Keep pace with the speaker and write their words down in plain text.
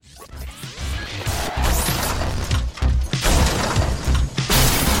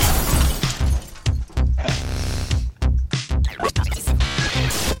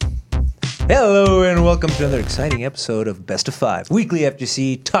welcome to another exciting episode of Best of Five, weekly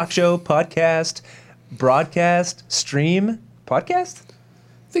FGC talk show, podcast, broadcast, stream, podcast?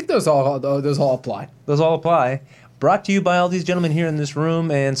 I think those all apply. Those all apply. Brought to you by all these gentlemen here in this room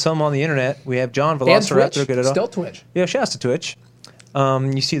and some on the internet. We have John Velociraptor. Twitch. Still Twitch. Yeah, shouts to Twitch.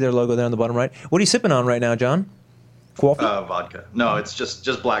 You see their logo there on the bottom right. What are you sipping on right now, John? Coffee? Vodka. No, it's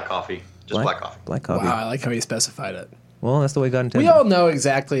just black coffee. Black coffee. Black coffee. Wow, I like how you specified it. Well, that's the way God intended. We all know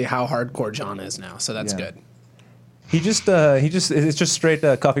exactly how hardcore John is now, so that's good. It's just straight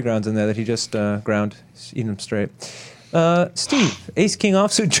coffee grounds in there that he just ground. He's eating them straight. Steve, Ace King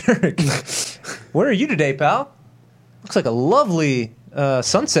Offsuit Jerk. Where are you today, pal? Looks like a lovely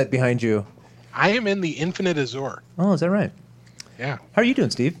sunset behind you. I am in the Infinite Azure. Oh, is that right? Yeah. How are you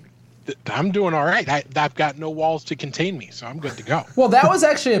doing, Steve? I'm doing all right. I've got no walls to contain me, so I'm good to go. Well, that was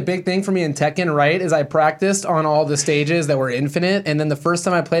actually a big thing for me in Tekken, right? Is I practiced on all the stages that were infinite, and then the first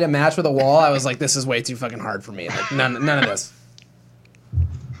time I played a match with a wall, I was like, this is way too fucking hard for me. Like, none of this.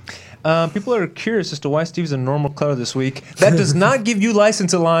 People are curious as to why Steve's a normal color this week. That does not give you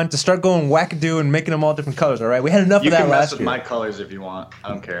license, Alon, to start going wackadoo and making them all different colors, all right? We had enough of that last year. You can mess with my colors if you want. I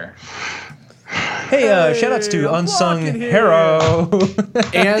don't care. Hey, shout-outs to Unsung Hero.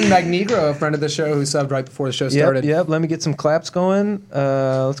 And Magnegro, a friend of the show who subbed right before the show started. Yep. Let me get some claps going.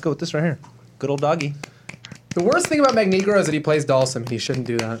 Let's go with this right here. Good old doggy. The worst thing about Magnegro is that he plays Dhalsim. He shouldn't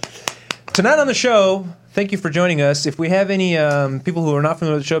do that. Tonight on the show, thank you for joining us. If we have any people who are not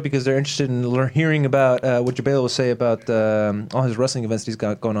familiar with the show because they're interested in hearing about what Jabela will say about all his wrestling events he's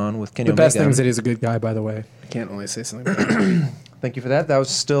got going on with Kenny Omega. The best thing is that he's a good guy, by the way. I can't only say something about that. Thank you for that. That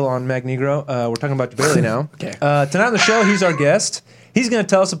was still on Magnegro. We're talking about Jabeli now. Okay. Tonight on the show, he's our guest. He's going to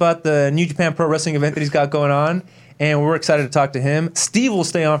tell us about the New Japan Pro Wrestling event that he's got going on, and we're excited to talk to him. Steve will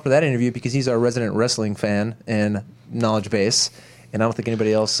stay on for that interview because he's our resident wrestling fan and knowledge base, and I don't think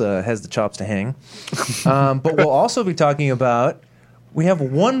anybody else has the chops to hang. But we'll also be talking about... We have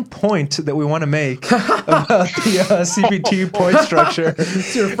one point that we want to make about the CPT point structure.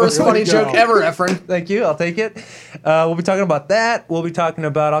 It's your first funny joke ever, Efren. Thank you. I'll take it. We'll be talking about that. We'll be talking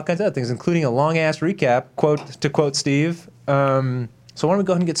about all kinds of other things, including a long-ass recap, to quote Steve. So why don't we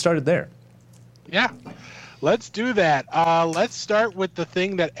go ahead and get started there? Yeah, let's do that. Let's start with the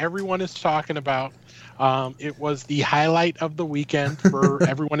thing that everyone is talking about. It was the highlight of the weekend for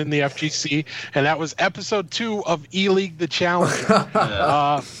everyone in the FGC, and that was episode 2 of E-League The Challenger.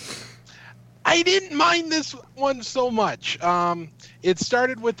 I didn't mind this one so much. It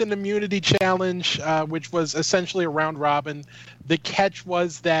started with an immunity challenge, which was essentially a round robin. The catch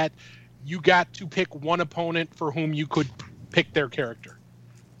was that you got to pick one opponent for whom you could pick their character.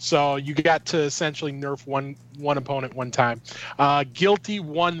 So you got to essentially nerf one opponent one time. Guilty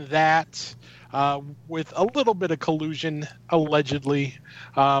won that. With a little bit of collusion, allegedly,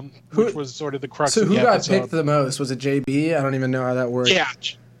 which was sort of the crux of the episode. So who got picked the most? Was it JB? I don't even know how that worked. Yeah,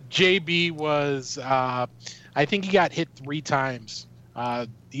 JB was, I think he got hit 3 times.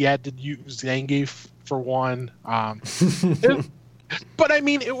 He had to use Zangief for one. But, I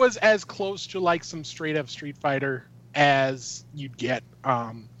mean, it was as close to, like, some straight-up Street Fighter as you'd get,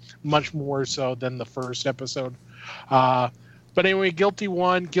 much more so than the first episode. But anyway, Guilty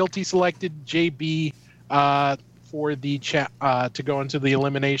won. Guilty selected JB for the to go into the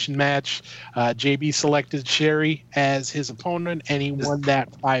elimination match. JB selected Sherry as his opponent, and he won that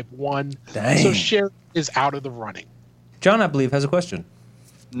 5-1. Dang. So Sherry is out of the running. John, I believe, has a question.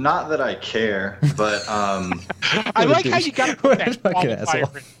 Not that I care, but I like how you got to put that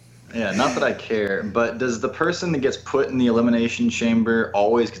qualifier in. Yeah, not that I care, but does the person that gets put in the elimination chamber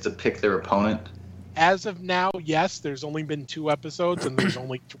always get to pick their opponent? As of now, yes, there's only been 2 episodes and there's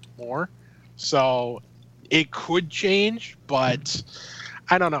only 2 more. So it could change, but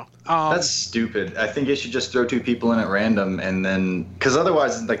I don't know. That's stupid. I think you should just throw 2 people in at random and then... Because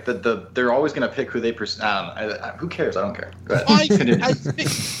otherwise, like they're always going to pick who they... I don't know. Who cares? I don't care. Go ahead. I think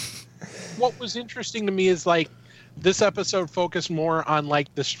what was interesting to me is, like, this episode focused more on,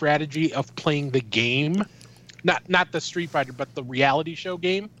 like, the strategy of playing the game. Not the Street Fighter, but the reality show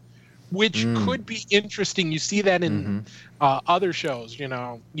game. Which could be interesting. You see that in other shows, you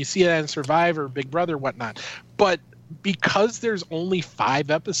know. You see that in Survivor, Big Brother, whatnot. But because there's only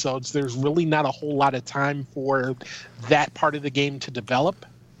 5 episodes, there's really not a whole lot of time for that part of the game to develop.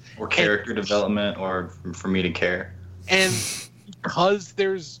 Or character development, or for me to care. And because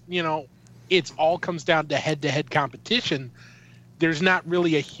there's, you know, it all comes down to head-to-head competition, there's not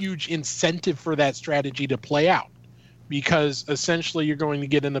really a huge incentive for that strategy to play out. Because essentially you're going to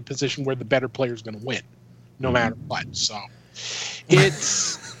get in a position where the better player is going to win, no matter what. So it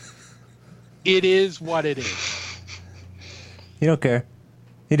is what it is. You don't care.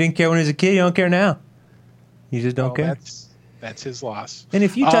 You didn't care when he was a kid. You don't care now. You just don't care. That's his loss. And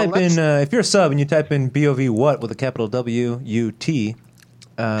if you type in, if you're a sub and you type in BOV what with a capital W-U-T,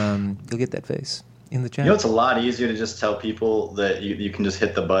 you'll get that face in the chat. You know, it's a lot easier to just tell people that you can just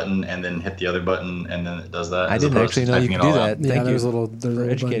hit the button and then hit the other button and then it does that. I didn't actually know you could do that. Yeah, Thank you for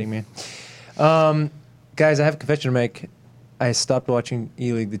educating me. Guys, I have a confession to make. I stopped watching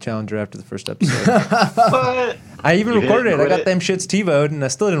E-League The Challenger after the first episode. But I even recorded it. I got them shits TiVo'd, and I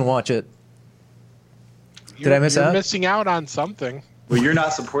still didn't watch it. Did I miss out? You're missing out on something. Well, you're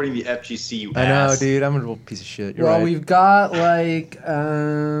not supporting the FGC, you I know, ass. dude. I'm a little piece of shit. You're Well, right. we've got like,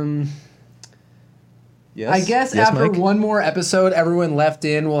 Yes? I guess Yes, after Mike? one more episode, everyone left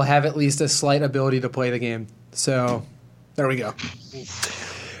in will have at least a slight ability to play the game. So, there we go.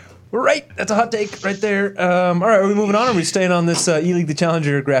 We're right. That's a hot take right there. All right, are we moving on, or are we staying on this E-League The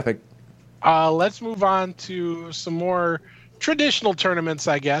Challenger graphic? Let's move on to some more traditional tournaments,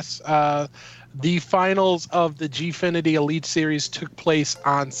 I guess. The finals of the Gfinity Elite Series took place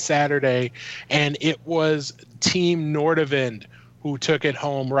on Saturday, and it was Team Nordavind who took it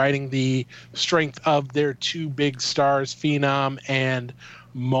home, riding the strength of their two big stars, Phenom and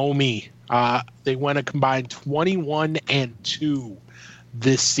Momi. They went a combined 21-2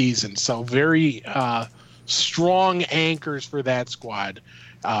 this season, so very strong anchors for that squad.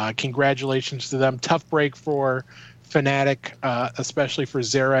 Congratulations to them. Tough break for Fnatic, especially for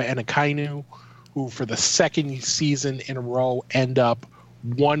Zera and Akainu, who for the second season in a row end up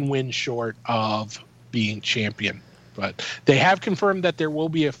one win short of being champion. But they have confirmed that there will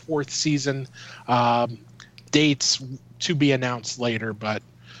be a fourth season, dates to be announced later. But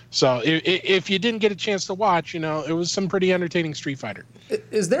so if you didn't get a chance to watch, it was some pretty entertaining Street Fighter.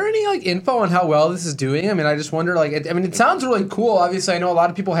 Is there any info on how well this is doing? I mean, I just wonder. It sounds really cool. Obviously, I know a lot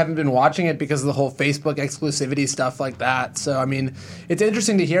of people haven't been watching it because of the whole Facebook exclusivity stuff like that. So, I mean, it's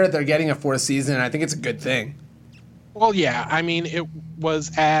interesting to hear that they're getting a fourth season. And I think it's a good thing. Well, yeah. I mean, it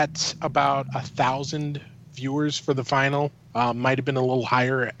was at about 1,000 viewers for the final. Might have been a little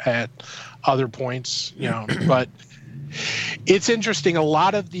higher at other points, but it's interesting. A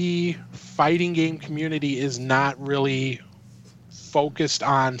lot of the fighting game community is not really focused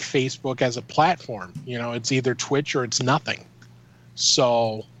on Facebook as a platform. It's either Twitch or it's nothing.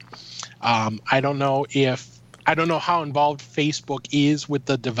 So I don't know how involved Facebook is with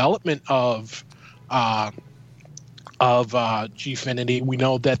the development of Gfinity. We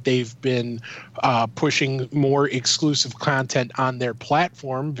know that they've been pushing more exclusive content on their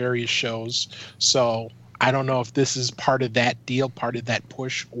platform, various shows. So I don't know if this is part of that deal, part of that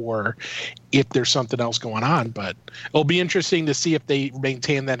push, or if there's something else going on. But it'll be interesting to see if they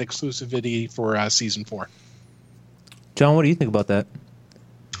maintain that exclusivity for season 4. John, what do you think about that?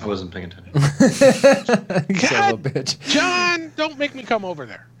 I wasn't paying attention. You son of a bitch. John, don't make me come over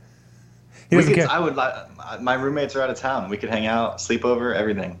there. He doesn't care. I would. My roommates are out of town. We could hang out, sleep over,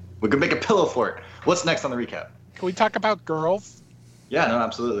 everything. We could make a pillow fort. What's next on the recap? Can we talk about girls? Yeah, no,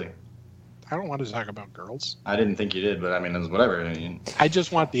 absolutely. I don't want to talk about girls. I didn't think you did, but I mean, it's whatever. I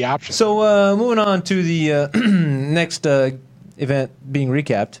just want the option. So moving on to the next event being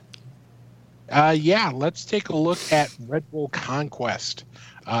recapped. Let's take a look at Red Bull Conquest.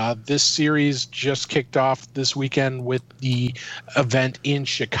 This series just kicked off this weekend with the event in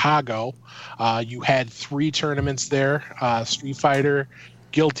Chicago. You had 3 tournaments there, Street Fighter,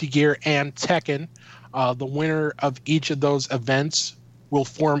 Guilty Gear, and Tekken. The winner of each of those events will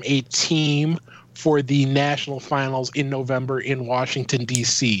form a team for the national finals in November in Washington,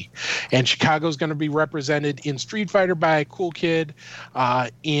 D.C. And Chicago's going to be represented in Street Fighter by Cool Kid,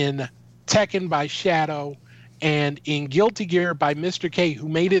 in Tekken by Shadow, and in Guilty Gear by Mr. K, who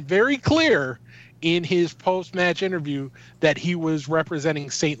made it very clear in his post-match interview that he was representing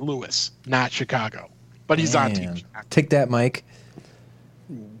St. Louis, not Chicago. But he's on Team Chicago. Take that, Mike.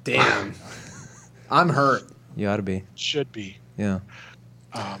 Damn. I'm hurt. You ought to be. Should be. Yeah.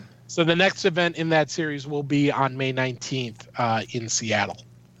 So the next event in that series will be on May 19th in Seattle.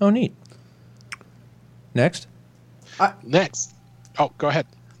 Oh, neat. Next. Next. Oh, go ahead.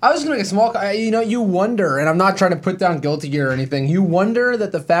 I was going to make a small... you wonder, and I'm not trying to put down Guilty Gear or anything, you wonder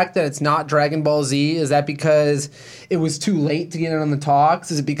that the fact that it's not Dragon Ball Z, is that because it was too late to get in on the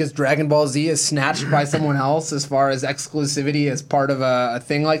talks? Is it because Dragon Ball Z is snatched by someone else as far as exclusivity as part of a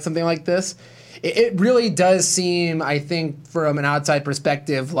thing like something like this? It really does seem, I think, from an outside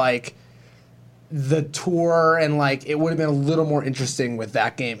perspective, like the tour and it would have been a little more interesting with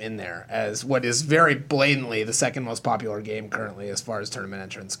that game in there as what is very blatantly the second most popular game currently as far as tournament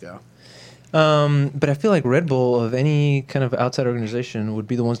entrants go. But I feel like Red Bull of any kind of outside organization would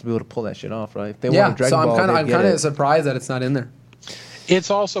be the ones to be able to pull that shit off, right? If they want Dragon Ball, I'm kind of surprised that it's not in there. It's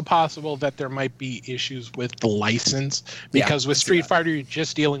also possible that there might be issues with the license because with Street Fighter, you're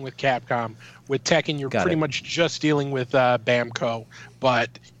just dealing with Capcom. With Tekken, you're pretty much just dealing with Bamco. But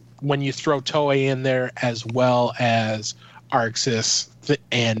when you throw Toei in there as well as ArcSys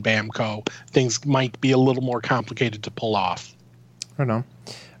and Bamco, things might be a little more complicated to pull off. Right on.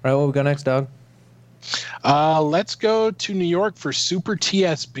 All right, what we got next, Doug? Let's go to New York for Super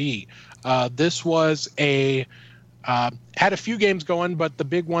TSB. This was had a few games going, but the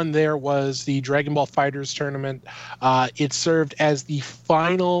big one there was the Dragon Ball FighterZ tournament. It served as the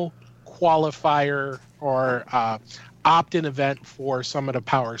final qualifier or opt-in event for Summit of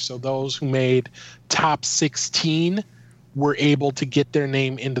Power. So those who made top 16 were able to get their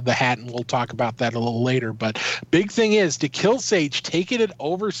name into the hat, and we'll talk about that a little later. But big thing is DeKill Sage taking it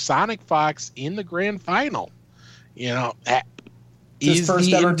over Sonic Fox in the grand final. You know, his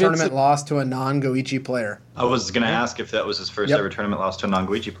first ever tournament loss to a non-Goichi player. I was going to ask if that was his first ever tournament loss to a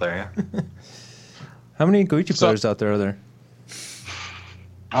non-Goichi player. Yeah. How many Goichi players out there are there?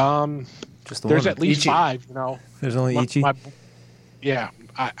 Just the there's one. at least Ichi. 5. You know, There's only Ichi.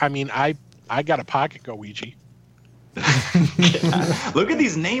 I mean, I got a pocket Goichi. Look at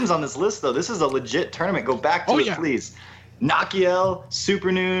these names on this list, though. This is a legit tournament. Go back to it, please. Nakiel,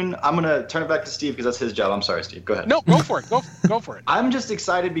 Super Noon. I'm going to turn it back to Steve because that's his job. I'm sorry, Steve. Go ahead. No, go for it. Go for it. I'm just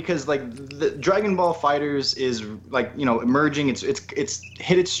excited because like the Dragon Ball FighterZ is like, you know, emerging. It's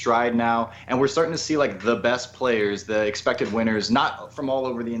hit its stride now, and we're starting to see like the best players, the expected winners, not from all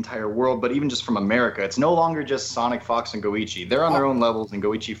over the entire world, but even just from America. It's no longer just Sonic, Fox, and Goichi. They're on their own levels, and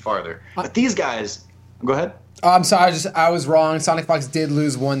Goichi farther. But these guys, go ahead. I'm sorry, I was wrong. Sonic Fox did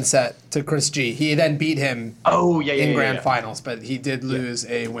lose one set to Chris G. He then beat him in grand finals, but he did lose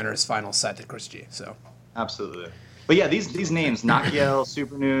a winner's final set to Chris G. So absolutely. But yeah, these names, Nakiel,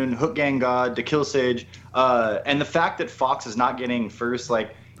 Super Noon, Hook Gang God, DeKill Sage, and the fact that Fox is not getting first,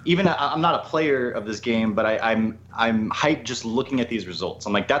 like, even I'm not a player of this game, but I'm hyped just looking at these results.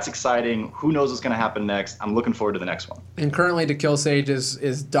 I'm like, that's exciting. Who knows what's going to happen next? I'm looking forward to the next one. And currently, DeKill Sage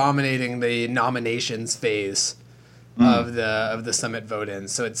is dominating the nominations phase of the Summit vote-in.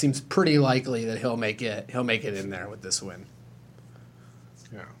 So it seems pretty likely that he'll make it in there with this win.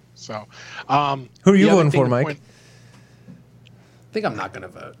 Yeah. So, who are you voting for, Mike? I think I'm not going to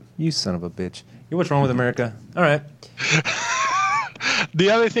vote. You son of a bitch. You're what's wrong with America? All right. The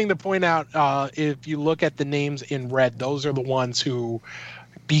other thing to point out, if you look at the names in red, those are the ones who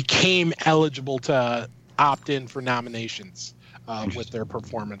became eligible to opt in for nominations with their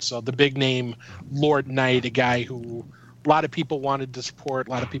performance. So the big name, Lord Knight, a guy who a lot of people wanted to support,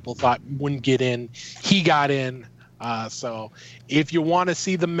 a lot of people thought wouldn't get in. He got in. So if you want to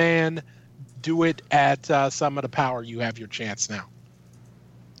see the man do it at Summit of Power, you have your chance now.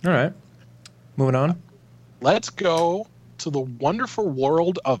 All right. Moving on. Let's go to the wonderful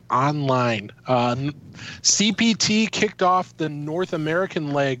world of online. CPT kicked off the North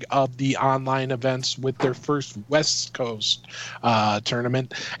American leg of the online events with their first West Coast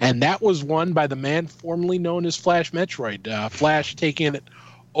tournament, and that was won by the man formerly known as Flash Metroid. Flash taking it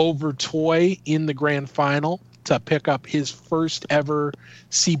over Toy in the grand final to pick up his first ever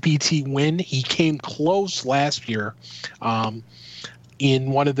CPT win. He came close last year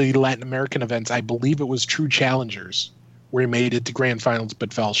in one of the Latin American events. I believe it was True Challengers, where he made it to grand finals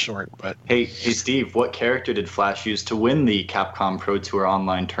but fell short. But hey, Steve, what character did Flash use to win the Capcom Pro Tour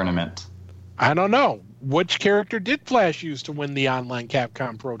online tournament? I don't know. Which character did Flash use to win the online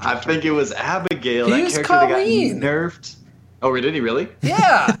Capcom Pro Tour? I think it was Abigail. He that used character Colleen. that got nerfed. Oh, did he really?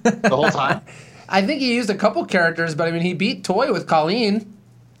 Yeah. The whole time? I think he used a couple characters, but I mean, he beat Toy with Colleen.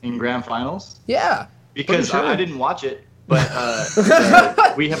 In grand finals? Yeah. Because Pretty sure. I didn't watch it, but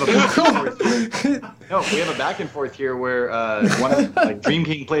we have a back and forth here. No, we have a back and forth here where one of like Dream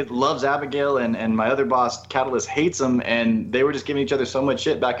King loves Abigail, and my other boss Catalyst hates him, and they were just giving each other so much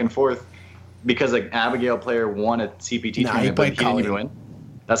shit back and forth because an Abigail player won a CPT tournament, but he didn't even win.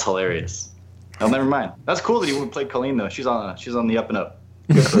 That's hilarious. Oh, never mind. That's cool that he played Colleen though. She's on the up and up.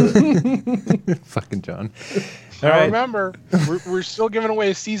 Good for her. Fucking John. All right. Remember, we're still giving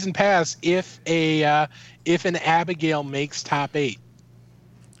away a season pass if an Abigail makes top 8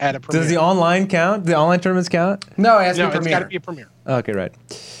 at a premiere. Does the online count? The online tournaments count? No, it has to be it's premiere. got to be a premiere. Okay, right.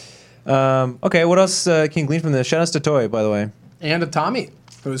 Okay, what else can you glean from this? Shout outs to Toy, by the way. And to Tommy,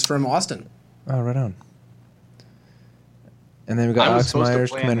 who's from Austin. Oh, right on. And then we got Alex Myers,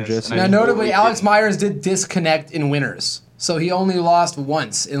 Commander Jesse. Now, notably, Alex Myers did disconnect in winners, so he only lost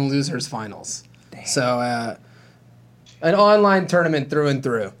once in losers finals. Damn. So, an online tournament through and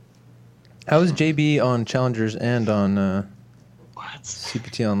through. How was JB on Challengers and on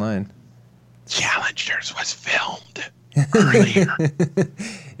CPT Online? Challengers was filmed. earlier.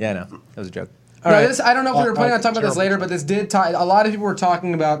 Yeah, I know. That was a joke. No, I don't know if we were planning on talking about this Terrible. later, but this did a lot of people were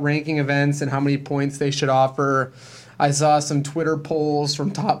talking about ranking events and how many points they should offer. I saw some Twitter polls from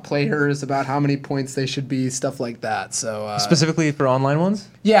top players about how many points they should be, stuff like that. So Specifically for online ones?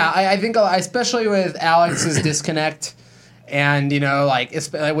 yeah, I think especially with Alex's disconnect, and like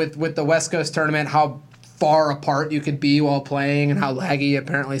with the West Coast tournament, how far apart you could be while playing, and how laggy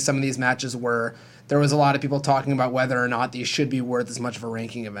apparently some of these matches were. There was a lot of people talking about whether or not these should be worth as much of a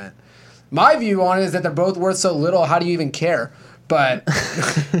ranking event. My view on it is that they're both worth so little. How do you even care? But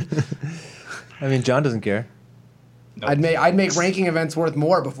I mean, John doesn't care. I'd make ranking events worth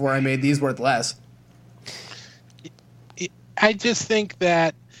more before I made these worth less. I just think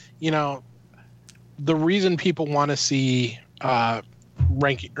that, the reason people want to see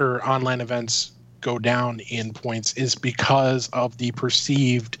ranking or online events go down in points is because of the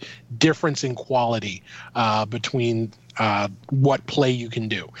perceived difference in quality between what play you can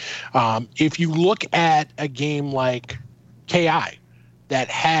do. If you look at a game like KI that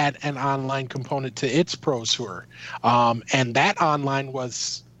had an online component to its Pro Tour, and that online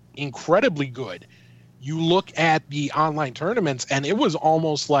was incredibly good. You look at the online tournaments, and it was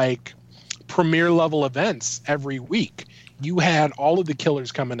almost like premier level events every week. You had all of the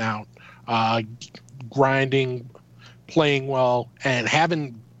killers coming out, grinding, playing well, and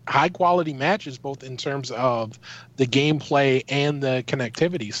having high quality matches, both in terms of the gameplay and the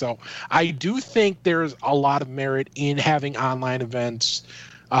connectivity. So I do think there's a lot of merit in having online events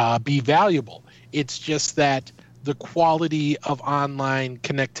be valuable. It's just that the quality of online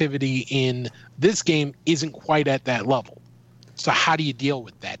connectivity in this game isn't quite at that level. So how do you deal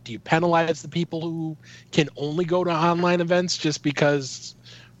with that? Do you penalize the people who can only go to online events just because,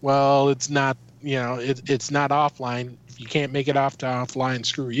 well, it's not, it's not offline? If you can't make it off to offline,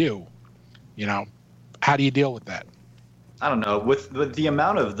 screw you. How do you deal with that? I don't know. With the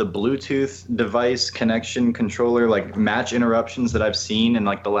amount of the Bluetooth device connection controller, like match interruptions that I've seen in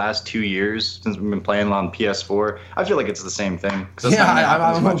like the last 2 years since we've been playing on PS4, I feel like it's the same thing.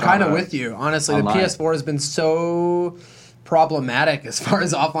 I'm kind of with you. Honestly, online. The PS4 has been so problematic as far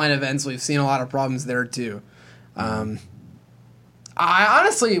as offline events. We've seen a lot of problems there too. I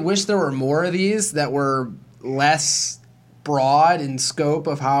honestly wish there were more of these that were less broad in scope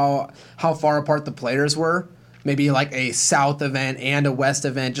of how far apart the players were. Maybe like a South event and a West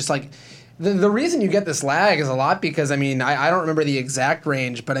event. Just like the reason you get this lag is a lot because, I don't remember the exact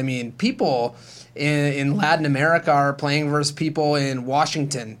range, but people in Latin America are playing versus people in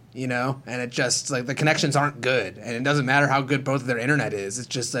Washington, and it just like the connections aren't good. And it doesn't matter how good both of their internet is. It's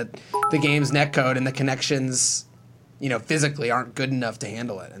just that the game's netcode and the connections, physically aren't good enough to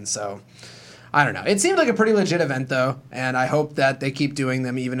handle it. And so I don't know. It seemed like a pretty legit event, though, and I hope that they keep doing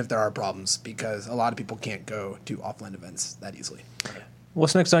them even if there are problems, because a lot of people can't go to offline events that easily.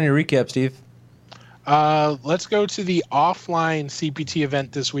 What's next on your recap, Steve? Let's go to the offline CPT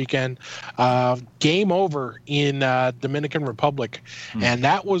event this weekend. Game over in Dominican Republic, and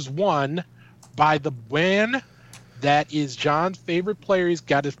that was won by the man that is John's favorite player. He's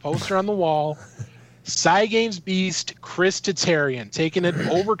got his poster on the wall. Cygames beast Chris Tatarian taking it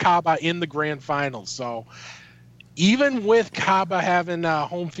over Kaba in the grand finals. So even with Kaba having a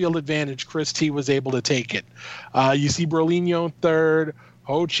home field advantage, Chris T was able to take it. You see Berlino in third,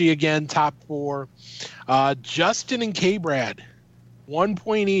 Hochi again top four. Justin and K-Brad, 1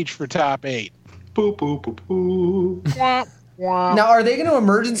 point each for top 8. Boo, boo, boo, boo. Wah, wah. Now, are they going to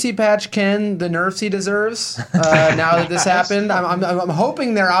emergency patch Ken the nerfs he deserves now that this happened? I'm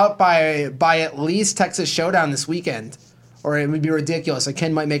hoping they're out by at least Texas Showdown this weekend, or it would be ridiculous. Like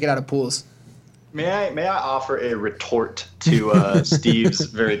Ken might make it out of pools. May I offer a retort to Steve's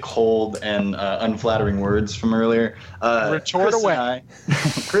very cold and unflattering words from earlier? Retort away.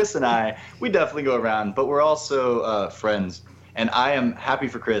 Chris and I, we definitely go around, but we're also friends. And I am happy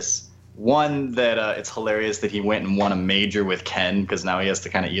for Chris. One, that it's hilarious that he went and won a major with Ken, because now he has to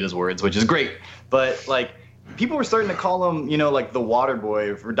kind of eat his words, which is great. But, like, people were starting to call him, like the water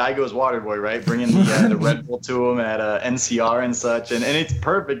boy, for Daigo's water boy, right? Bringing the Red Bull to him at NCR and such. And it's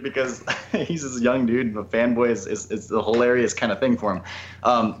perfect because he's this young dude. The fanboy is a hilarious kind of thing for him.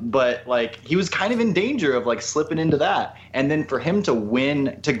 But, like, he was kind of in danger of, like, slipping into that. And then for him to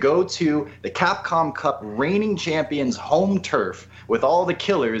win, to go to the Capcom Cup reigning champions home turf with all the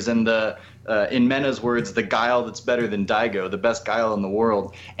killers and the in Mena's words, the guile that's better than Daigo, the best guile in the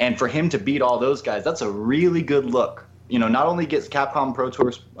world. And for him to beat all those guys, that's a really good look. Not only gets Capcom Pro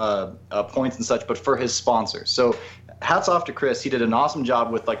Tour points and such, but for his sponsors. So hats off to Chris. He did an awesome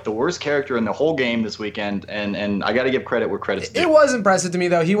job with like the worst character in the whole game this weekend, and I got to give credit where credit's due. It was impressive to me,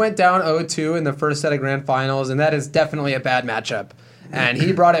 though. He went down 0-2 in the first set of grand finals, and that is definitely a bad matchup. And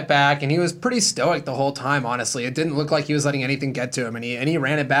he brought it back, and he was pretty stoic the whole time, honestly. It didn't look like he was letting anything get to him, and he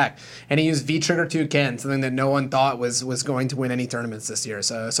ran it back. And he used V-Trigger 2 Ken, something that no one thought was going to win any tournaments this year.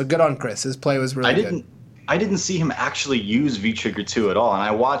 So good on Chris. His play was really good. I didn't see him actually use V-Trigger 2 at all, and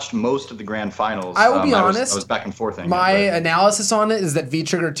I watched most of the grand finals. I will be honest. I was back and forth. My analysis on it is that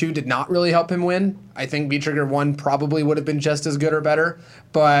V-Trigger 2 did not really help him win. I think V-Trigger 1 probably would have been just as good or better.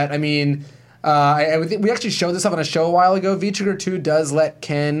 But, I mean, we actually showed this up on a show a while ago. V-Trigger 2 does let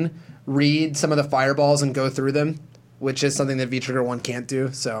Ken read some of the fireballs and go through them, which is something that V-Trigger 1 can't do.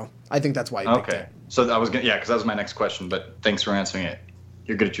 So I think that's why he picked it. So I was gonna, because that was my next question, but thanks for answering it.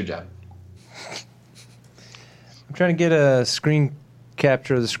 You're good at your job. I'm trying to get a screen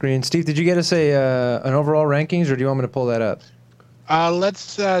capture of the screen. Steve, did you get us an overall rankings, or do you want me to pull that up?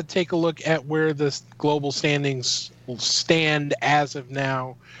 Let's take a look at where the global standings will stand as of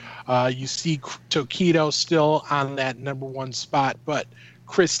now. You see Tokido still on that number 1 spot, but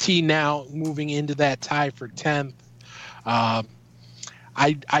Chris T now moving into that tie for 10th.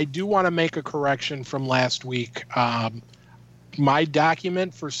 I do want to make a correction from last week. My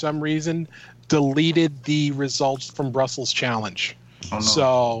document, for some reason, deleted the results from Brussels Challenge. Oh, no.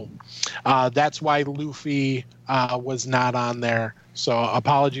 So that's why Luffy was not on there. So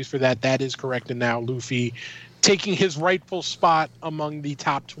apologies for that. That is corrected now. Luffy taking his rightful spot among the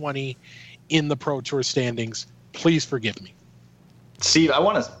top 20 in the Pro Tour standings. Please forgive me. Steve, I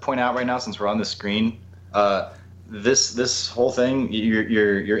want to point out right now, since we're on the screen, this whole thing,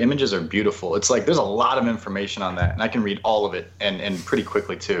 your images are beautiful. It's like there's a lot of information on that, and I can read all of it and pretty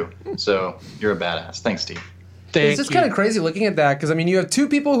quickly too. So you're a badass. Thanks, Steve. It's just kind of crazy looking at that, because I mean, you have 2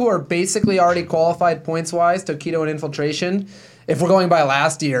 people who are basically already qualified points-wise, Tokido and Infiltration, if we're going by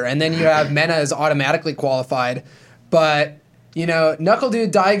last year, and then you have Mena is automatically qualified. But you know, Knuckle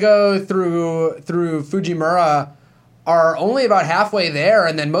Dude, Daigo through Fujimura are only about halfway there,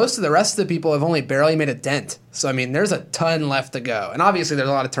 and then most of the rest of the people have only barely made a dent. So, I mean, there's a ton left to go. And obviously there's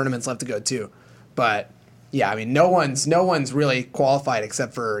a lot of tournaments left to go, too. But, yeah, I mean, no one's really qualified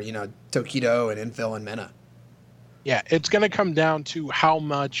except for, you know, Tokido and Infil and Mena. Yeah, it's going to come down to how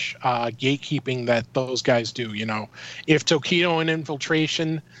much gatekeeping that those guys do, you know. If Tokido and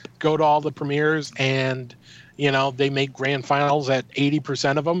Infiltration go to all the premieres and, you know, they make grand finals at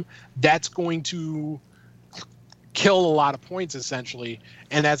 80% of them, that's going to kill a lot of points, essentially,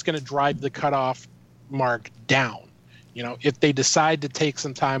 and that's going to drive the cutoff mark down. You know, if they decide to take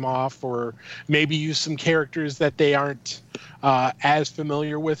some time off or maybe use some characters that they aren't as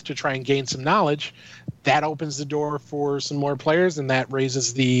familiar with to try and gain some knowledge, that opens the door for some more players, and that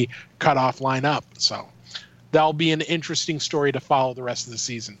raises the cutoff line up. So that'll be an interesting story to follow the rest of the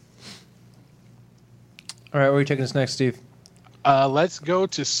season. All right, where are you taking us next, Steve? Let's go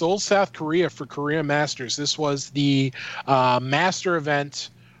to Seoul, South Korea for Korea Masters. This was the master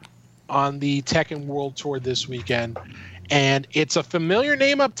event on the Tekken World Tour this weekend. And it's a familiar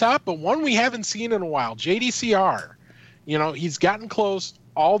name up top, but one we haven't seen in a while. JDCR. You know, he's gotten close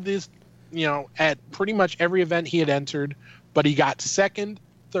all this, you know, at pretty much every event he had entered, but he got 2nd,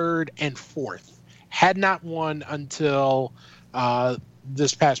 3rd, and 4th. Had not won until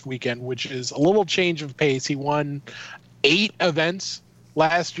this past weekend, which is a little change of pace. He won 8 events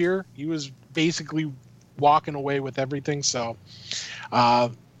last year. He was basically walking away with everything. So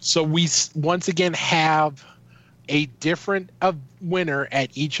we once again have a different winner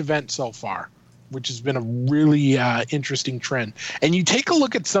at each event so far, which has been a really interesting trend. And you take a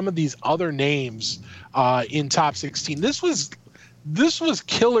look at some of these other names in top 16. This was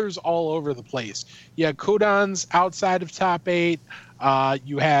killers all over the place. You had Kodans outside of top 8.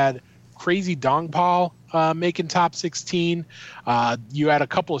 You had Crazy Dongpal making top 16. You had a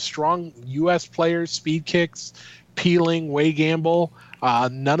couple of strong U.S. players, Speed Kicks, Peeling, Way Gamble.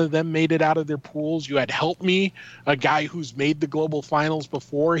 None of them made it out of their pools. You had Help Me, a guy who's made the global finals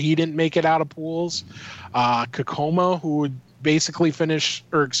before. He didn't make it out of pools. Kakoma, who would basically finish,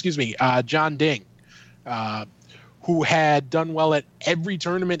 John Ding, who had done well at every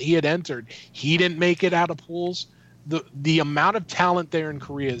tournament he had entered. He didn't make it out of pools. The amount of talent there in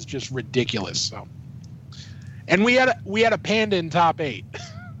Korea is just ridiculous. So, and we had a Panda in top 8,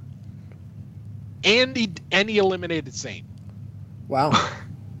 and he eliminated Saint. Wow,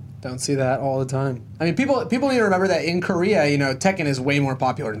 don't see that all the time. I mean, people need to remember that in Korea, you know, Tekken is way more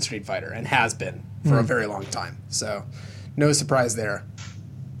popular than Street Fighter and has been for a very long time. So, no surprise there.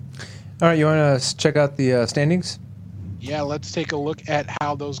 All right, you want to check out the standings? Yeah, let's take a look at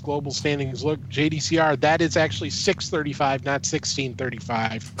how those global standings look. JDCR, that is actually 635, not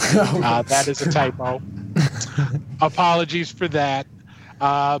 1635. That is a typo. Apologies for that.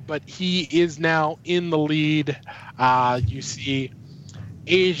 But he is now in the lead. You see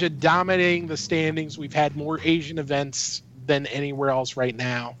Asia dominating the standings. We've had more Asian events than anywhere else right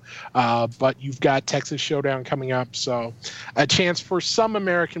now. But you've got Texas Showdown coming up. So a chance for some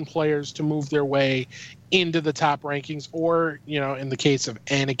American players to move their way into the top rankings, or, in the case of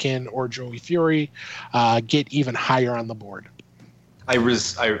Anakin or Joey Fury, get even higher on the board.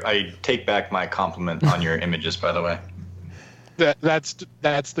 I take back my compliment on your images, by the way.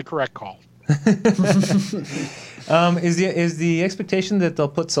 That's the correct call. Is the expectation that they'll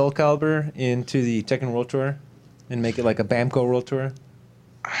put Soul Calibur into the Tekken World Tour and make it like a Bamco World Tour?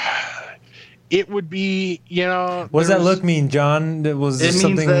 It would be, What does that look mean, John? It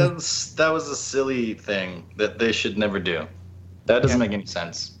means that was a silly thing that they should never do. That doesn't make any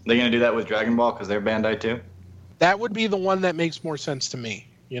sense. They're going to do that with Dragon Ball because they're Bandai too? That would be the one that makes more sense to me.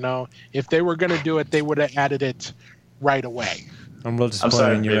 If they were going to do it, they would have added it right away. I'm real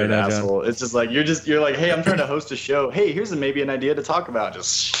disappointed in you right now, John. It's just like you're like, hey, I'm trying to host a show. Hey, here's maybe an idea to talk about.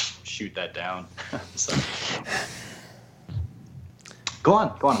 Just shoot that down. So. Go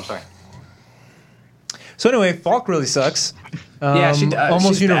on. I'm sorry. So anyway, Falk really sucks. Yeah, she does.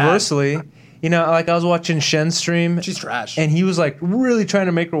 Almost She's universally. Like I was watching Shen's stream. She's trash. And he was like really trying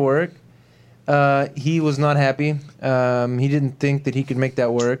to make her work. He was not happy. He didn't think that he could make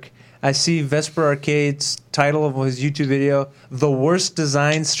that work. I see Vesper Arcade's title of his YouTube video, "The Worst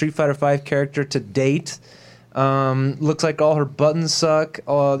Designed Street Fighter V Character to Date." Looks like all her buttons suck.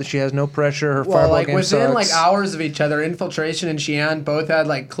 She has no pressure. Her fireball game within sucks. hours of each other, Infiltration and Xian both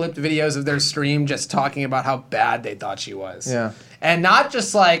had clipped videos of their stream just talking about how bad they thought she was. Yeah. And not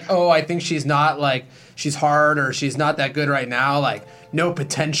just I think she's not she's hard or she's not that good right now. No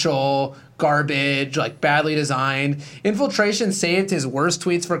potential, garbage, badly designed. Infiltration saved his worst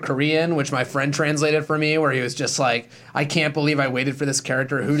tweets for Korean, which my friend translated for me, where he was just I can't believe I waited for this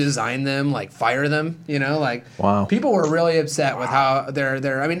character. Who designed them? Fire them. Wow. People were really upset with how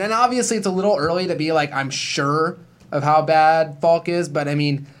they're. I mean, and obviously it's a little early to be I'm sure of how bad Falk is, but I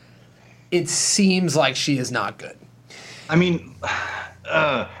mean, it seems like she is not good. I mean,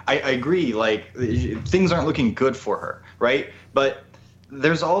 I agree. Things aren't looking good for her, right? But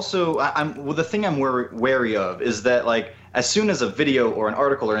there's also the thing I'm wary of is that as soon as a video or an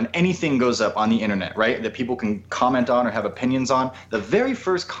article or anything goes up on the internet, right, that people can comment on or have opinions on, the very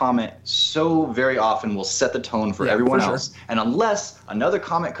first comment so very often will set the tone for everyone else. Sure. And unless another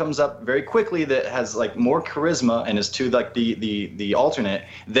comment comes up very quickly that has more charisma and is to the alternate,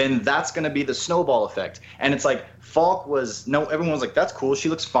 then that's going to be the snowball effect. And it's Falk everyone was that's cool, she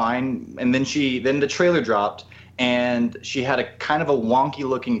looks fine, and then the trailer dropped. And she had a kind of a wonky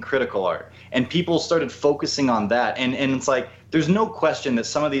looking critical art, and people started focusing on that. And it's there's no question that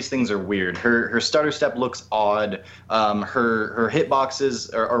some of these things are weird. Her stutter step looks odd. Her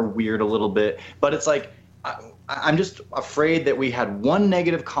hitboxes are weird a little bit. But it's I'm just afraid that we had one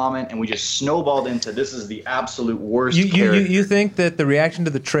negative comment and we just snowballed into this is the absolute worst character. You think that the reaction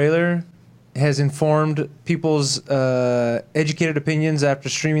to the trailer has informed people's educated opinions after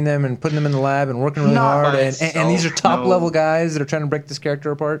streaming them and putting them in the lab and working really hard, and these are top level guys that are trying to break this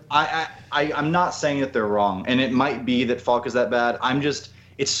character apart? I'm not saying that they're wrong, and it might be that Falk is that bad.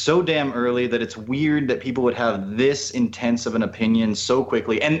 It's so damn early that it's weird that people would have this intense of an opinion so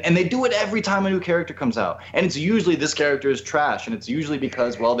quickly. And they do it every time a new character comes out. And it's usually this character is trash. And it's usually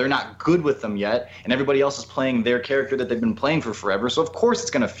because, they're not good with them yet. And everybody else is playing their character that they've been playing for forever. So, of course, it's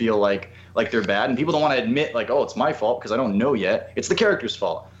going to feel like they're bad. And people don't want to admit, it's my fault because I don't know yet. It's the character's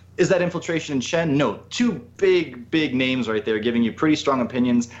fault. Is that Infiltration and Shen? No. Two big names right there giving you pretty strong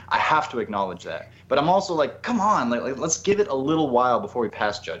opinions. I have to acknowledge that. But I'm also come on, let's give it a little while before we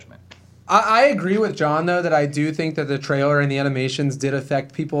pass judgment. I agree with John, though, that I do think that the trailer and the animations did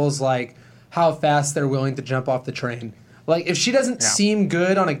affect people's, how fast they're willing to jump off the train. If she doesn't seem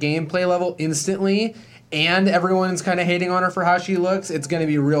good on a gameplay level instantly, and everyone's kind of hating on her for how she looks, it's going to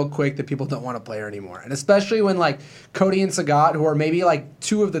be real quick that people don't want to play her anymore. And especially when Cody and Sagat, who are maybe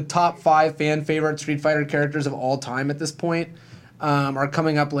two of the top 5 fan favorite Street Fighter characters of all time at this point, are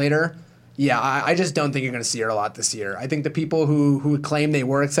coming up later. Yeah, I just don't think you're going to see her a lot this year. I think the people who claim they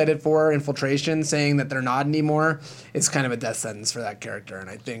were excited for Infiltration saying that they're not anymore, it's kind of a death sentence for that character. And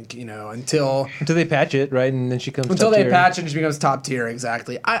I think, until they patch it, right, and then she comes until they patch it and she becomes top tier,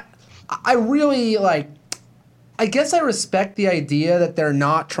 exactly. I really I guess I respect the idea that they're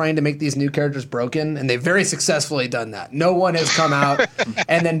not trying to make these new characters broken, and they've very successfully done that. No one has come out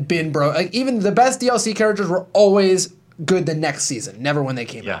and then been broke. Even the best DLC characters were always good the next season, never when they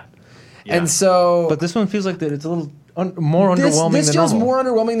came out. Yeah. And so, But this one feels like that it's a little more underwhelming this than feels normal. more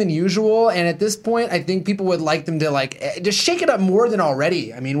underwhelming than usual. And at this point, I think people would like them to just shake it up more than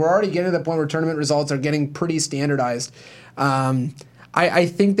already. I mean, we're already getting to the point where tournament results are getting pretty standardized. I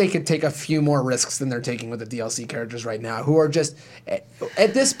think they could take a few more risks than they're taking with the DLC characters right now, who are just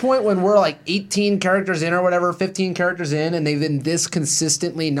at this point when we're like 18 characters in or whatever, 15 characters in, and they've been this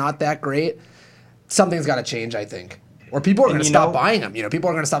consistently not that great. Something's got to change, I think. Or people are going to stop buying them. People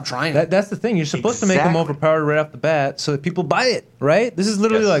are going to stop trying them. That's the thing. You're supposed to make them overpowered right off the bat so that people buy it, right? This is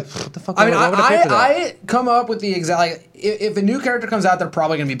literally like, what the fuck? I mean, why would I pay for that? I come up with the exact, if a new character comes out, they're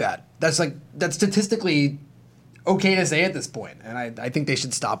probably going to be bad. That's statistically okay to say at this point, and I think they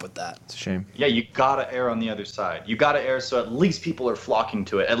should stop with that. It's a shame. Yeah, you gotta err on the other side. You gotta err so at least people are flocking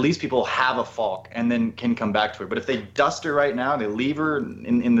to it. At least people have a Falk and then can come back to it. But if they dust her right now, they leave her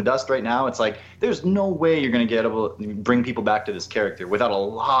in the dust right now, it's like there's no way you're gonna get able to bring people back to this character without a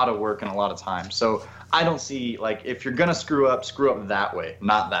lot of work and a lot of time. So I don't see, like, if you're gonna screw up that way,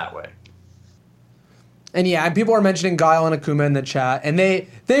 not that way. And yeah, and people are mentioning Guile and Akuma in the chat, and they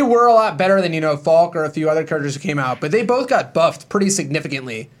were a lot better than Falk or a few other characters who came out, but they both got buffed pretty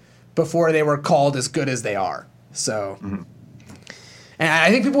significantly before they were called as good as they are. So, and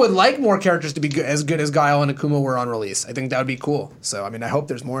I think people would like more characters to be as good as Guile and Akuma were on release. I think that would be cool. So, I mean, I hope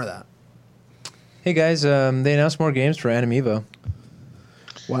there's more of that. Hey guys, they announced more games for Anime Evo.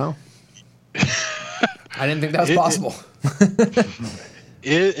 Wow. I didn't think that was possible.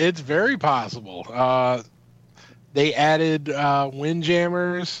 It's very possible. They added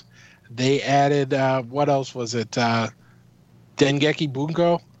Windjammers. They added what else was it? Dengeki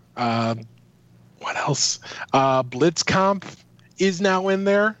Bunko. What else? Blitzkampf is now in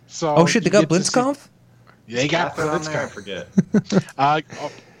there. So Oh shit, they got Blitzkampf? They got Catherine on there, I Blitzkampf.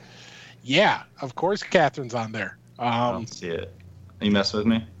 forget. Yeah, of course, Catherine's on there. I don't see it. Are you messing with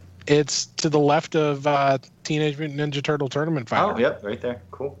me? It's to the left of Teenage Mutant Ninja Turtle Tournament Fighter. Oh, yep, right there.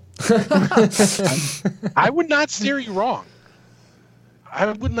 Cool. I would not steer you wrong.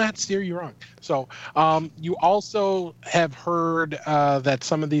 So you also have heard that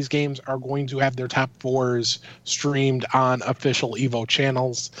some of these games are going to have their top fours streamed on official Evo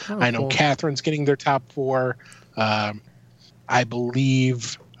channels. I know cool. Catherine's getting their top four. I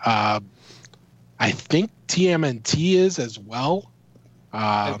believe, I think TMNT is as well.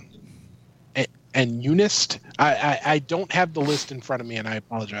 And Unist. I don't have the list in front of me, and I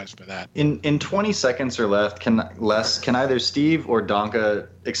apologize for that. In 20 seconds or less, can either Steve or Donka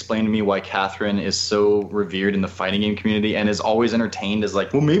explain to me why Catherine is so revered in the fighting game community and is always entertained as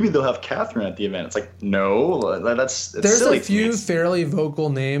like, well, maybe they'll have Catherine at the event. It's like, no, that's There's silly a few to me. fairly vocal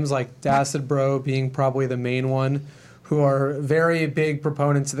names, like Dacid Bro being probably the main one, who are very big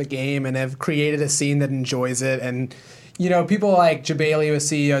proponents of the game and have created a scene that enjoys it. And people like Jabali with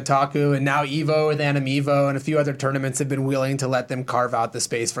CEO Otaku, and now Evo with Anime Evo, and a few other tournaments have been willing to let them carve out the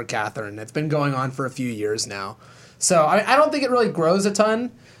space for Catherine. It's been going on for a few years now. So I don't think it really grows a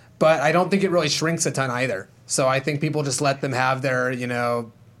ton, but I don't think it really shrinks a ton either. So I think people just let them have their,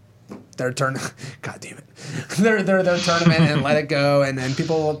 their turn. God damn it, their tournament and let it go, and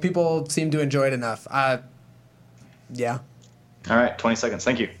people seem to enjoy it enough. Yeah. All right, 20 seconds.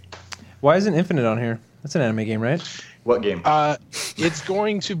 Thank you. Why isn't Infinite on here? That's an anime game, right? What game? It's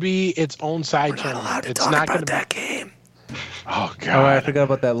going to be its own side tournament. It's not going to be that game. Oh Oh, I god. forgot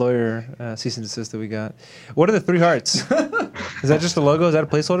about that lawyer cease and desist that we got. What are the three hearts? Is that just the logo? Is that a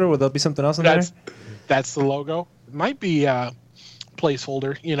placeholder? Will there be something else in there? That's the logo. It might be a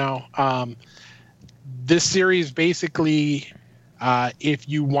placeholder. This series basically, if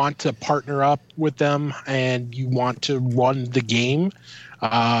you want to partner up with them and you want to run the game,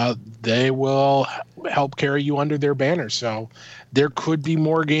 they will help carry you under their banner. So there could be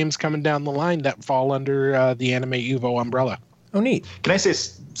more games coming down the line that fall under the Anime Evo umbrella. Oh, neat. Can I say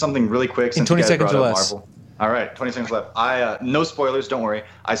something really quick? Since 20 you guys seconds brought or up less. Marvel? All right, 20 seconds left. No spoilers, don't worry.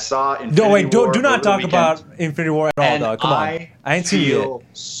 I saw Infinity Do not over the talk weekend, about Infinity War at all, and dog. Come on. I ain't seen it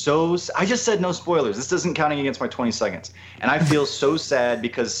yet. I just said no spoilers. This isn't counting against my 20 seconds. And I feel so sad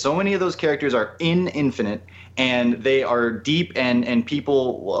because so many of those characters are in Infinite, and they are deep, and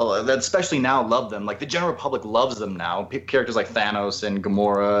people, especially now, love them. Like, the general public loves them now. Characters like Thanos and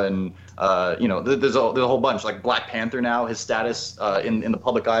Gamora and, there's a whole bunch. Like Black Panther now, his status in the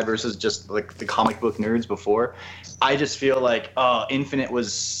public eye versus just like the comic book nerds before. I just feel like Infinite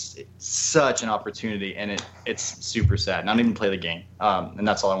was such an opportunity, and it's super sad. And I don't even play the game. And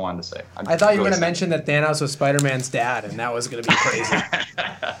that's all I wanted to say. I thought you were going to mention that Thanos was Spider-Man's dad, and that was going to be crazy.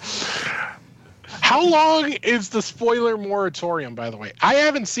 How long is the spoiler moratorium, by the way? I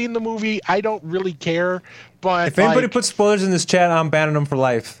haven't seen the movie. I don't really care. But If anybody puts spoilers in this chat, I'm banning them for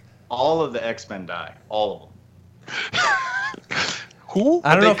life. All of the X-Men die. All of them. Who?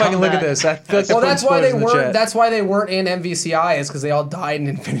 I don't they know if I can come look at back- this. I feel like Well, they're that's putting why they spoilers in the weren't. chat. That's why they weren't in MVCI, is because they all died in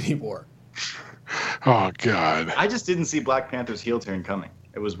Infinity War. Oh God. I just didn't see Black Panther's heel turn coming.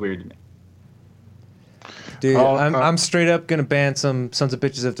 It was weird to me. Dude, Oh, I'm straight up gonna ban some sons of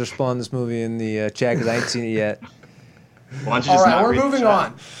bitches if they're spoiling this movie in the chat because I ain't seen it yet. Why don't you All just right, not we're read the moving chat?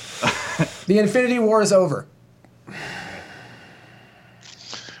 on. The Infinity War is over.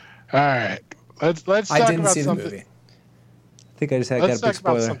 All right. Let's I talk didn't about see the something. movie. I think I just had got Let's a big talk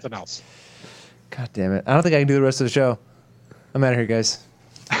about spoiler. something else. God damn it! I don't think I can do the rest of the show. I'm out of here, guys.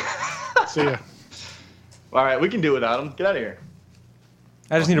 See ya. All right, we can do it without him. Get out of here.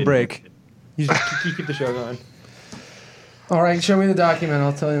 I just need a break. You just keep the show going. All right, show me the document.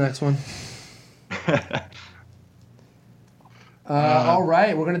 I'll tell you the next one. All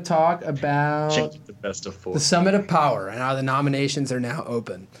right, we're going to talk about Change the best of four. the Summit of Power and how the nominations are now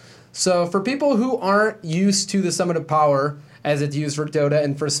open. So, for people who aren't used to the Summit of Power, as it's used for Dota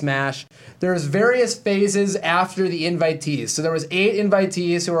and for Smash, there's various phases after the invitees. So there was 8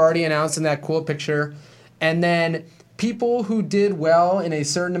 invitees who were already announced in that cool picture, and then people who did well in a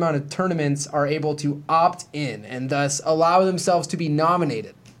certain amount of tournaments are able to opt in and thus allow themselves to be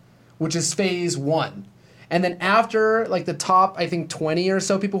nominated, which is phase 1. And then after, like, the top, I think, 20 or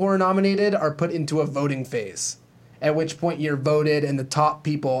so people who are nominated are put into a voting phase, at which point you're voted and the top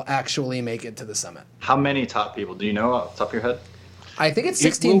people actually make it to the summit. How many top people? Do you know off the top of your head? I think it's It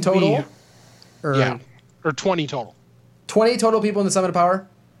 16 will total. be- Or Yeah. Or 20 total. 20 total people in the Summit of Power?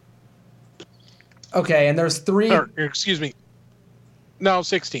 Okay, and there's 3... Or, excuse me. No,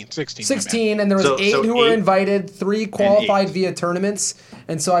 16. 16. my bad. 16, and there was So- 8 so who were 8 invited, 3 qualified 8. via tournaments,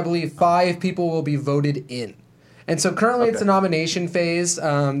 and so I believe 5 people will be voted in. And so currently it's a Okay. nomination phase.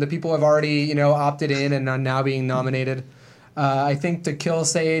 The people have already, opted in and are now being nominated. I think To Kill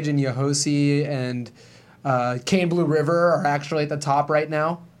Sage and Yohosi and Kane Blue River are actually at the top right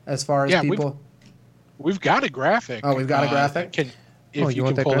now as far as Yeah, people. We've got a graphic. Oh, we've got a graphic? If Oh, you you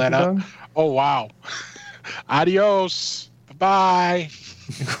want can that pull that graphic, up. Oh, wow. Adios. Bye-bye.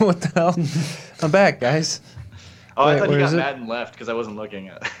 What the hell? I'm back, guys. Oh, Wait, I thought you where got is it? mad and left because I wasn't looking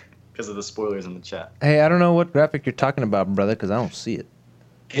at because of the spoilers in the chat. Hey, I don't know what graphic you're talking about, brother, because I don't see it.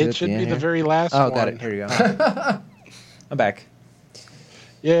 Is It at should the be end the here? very last Oh, one. got it. Here you go. I'm back.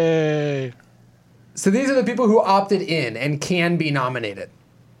 Yay. So these are the people who opted in and can be nominated.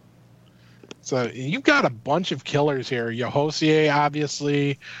 So you've got a bunch of killers here. Yohosie,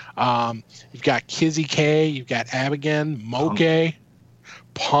 obviously. You've got Kizzy K. You've got Abigail, Moke.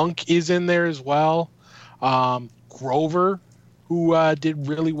 Punk is in there as well. Grover, who did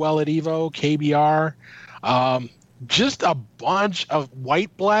really well at Evo. KBR. Just a bunch of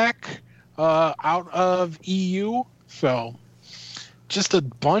white-black out of EU. So just a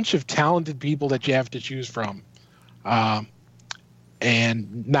bunch of talented people that you have to choose from.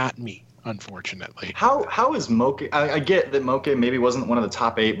 And not me, unfortunately. How is Moke? I get that Moke maybe wasn't one of the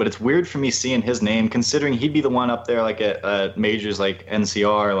top 8, but it's weird for me seeing his name, considering he'd be the one up there like at majors like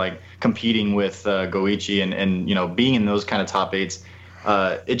NCR, like competing with Goichi and being in those kind of top 8s.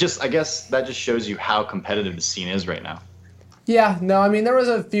 I guess that just shows you how competitive the scene is right now. Yeah, no, I mean, there was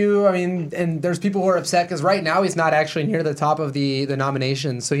a few, and there's people who are upset because right now he's not actually near the top of the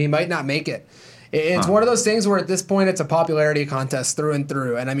nominations, so he might not make it. It's one of those things where at this point it's a popularity contest through and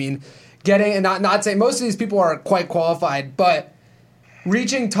through, and I mean, and not saying most of these people are quite qualified, but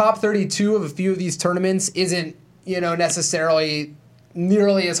reaching top 32 of a few of these tournaments isn't, necessarily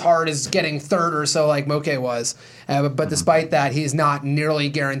nearly as hard as getting third or so like Moke was. But despite that, he's not nearly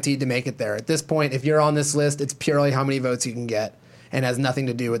guaranteed to make it there. At this point, if you're on this list, it's purely how many votes you can get and has nothing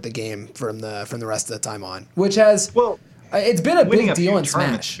to do with the game from the rest of the time on. Which has, it's been a Winning big a deal few in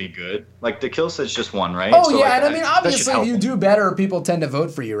tournaments Smash. would be good. Like the kill sit's just one, right? Oh, So, yeah, like, and I mean, that should obviously, if help. you do better, people tend to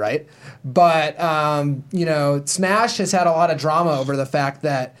vote for you, right? But, Smash has had a lot of drama over the fact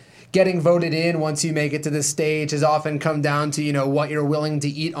that getting voted in once you make it to this stage has often come down to, what you're willing to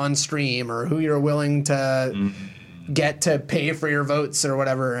eat on stream or who you're willing to get to pay for your votes or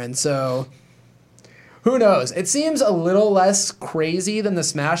whatever. And so, who knows? It seems a little less crazy than the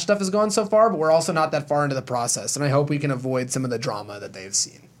Smash stuff has gone so far, but we're also not that far into the process. And I hope we can avoid some of the drama that they've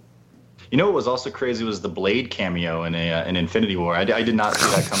seen. You know what was also crazy was the Blade cameo in an Infinity War. I did not see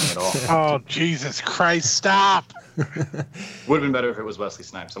that coming at all. Oh, Jesus Christ, stop. Would have been better if it was Wesley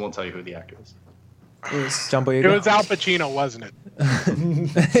Snipes. I won't tell you who the actor is. Jumbo, you It go. was Al Pacino, wasn't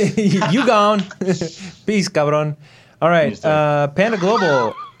it? You gone. Peace, cabron. All right, Peace, Dave. Panda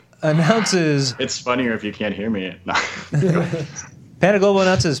Global. announces It's funnier if you can't hear me. No. Panda Global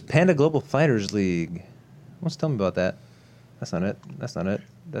announces Panda Global Fighters League. What's tell me about that? That's not it. That's not it.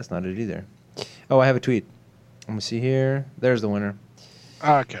 That's not it either. Oh, I have a tweet. Let me see here. There's the winner.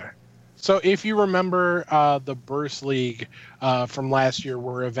 Okay. So if you remember the Burst League from last year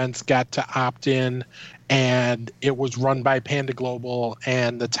where events got to opt in and it was run by Panda Global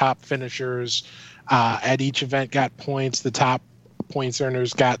and the top finishers at each event got points, the top points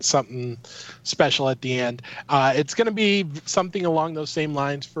earners got something special at the end. It's going to be something along those same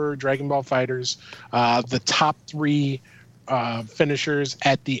lines for Dragon Ball Fighters. The top 3 finishers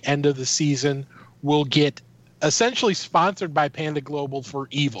at the end of the season will get essentially sponsored by Panda Global for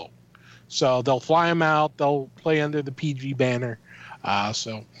Evil. So they'll fly them out. They'll play under the PG banner.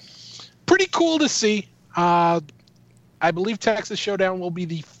 So pretty cool to see. I believe Texas Showdown will be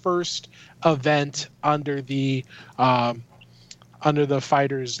the first event under the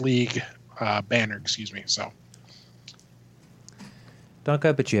Fighters League banner. Excuse me. So, Donka,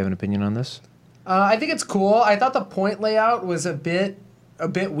 I bet you have an opinion on this. I think it's cool. I thought the point layout was a bit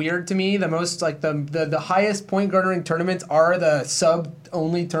weird to me. The most like the highest point garnering tournaments are the sub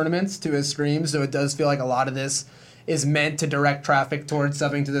only tournaments to his stream, so it does feel like a lot of this is meant to direct traffic towards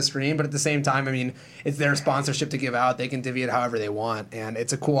subbing to the stream, but at the same time, I mean, it's their sponsorship to give out. They can divvy it however they want, and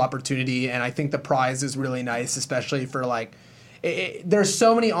it's a cool opportunity, and I think the prize is really nice, especially for like there's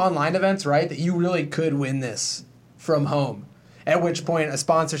so many online events, right, that you really could win this from home, at which point a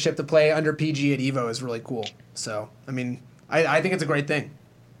sponsorship to play under PG at EVO is really cool. So, I mean, I think it's a great thing.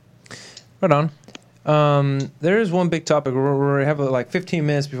 Right on. There is one big topic. We have like 15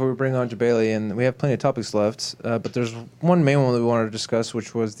 minutes before we bring on Jabali, and we have plenty of topics left. But there's one main one that we wanted to discuss,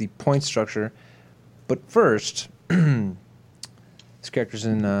 which was the point structure. But first, this character's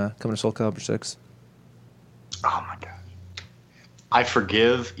in coming to Soul Calibur 6. Oh my god! I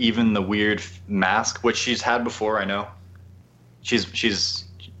forgive even the weird mask, which she's had before. I know. She's bae.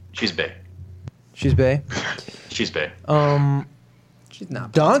 She's bae. She's bae. She's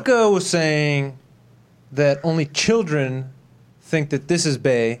not. Donka was saying that only children think that this is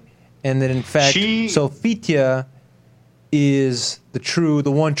bae, and that in fact Sophitia is the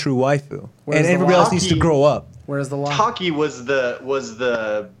one true waifu, and everybody else needs to grow up. Where's the line? Taki was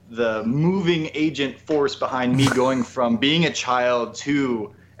the moving agent force behind me going from being a child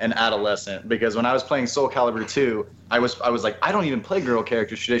to an adolescent, because when I was playing Soul Calibur 2, I was like, I don't even play girl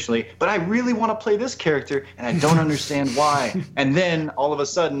characters traditionally, but I really want to play this character, and I don't understand why. And then all of a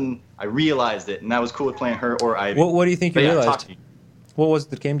sudden, I realized it, and that was cool with playing her or Ivy. What do you think you realized? Taki. What was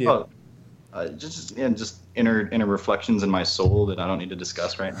it that came to you? Just inner reflections in my soul that I don't need to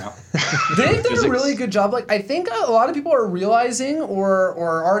discuss right now. They've done a really good job. Like, I think a lot of people are realizing or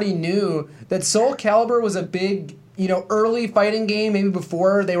already knew that Soul Calibur was a big, early fighting game, maybe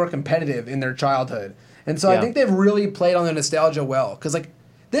before they were competitive in their childhood. And so I think they've really played on the nostalgia well. Because, like,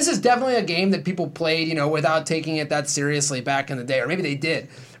 this is definitely a game that people played, without taking it that seriously back in the day. Or maybe they did.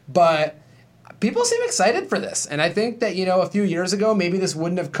 But people seem excited for this. And I think that, a few years ago, maybe this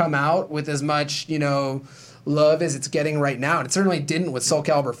wouldn't have come out with as much, love as it's getting right now. And it certainly didn't with Soul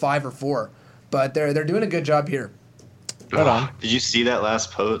Calibur 5 or 4. But they're doing a good job here. Hold on. Did you see that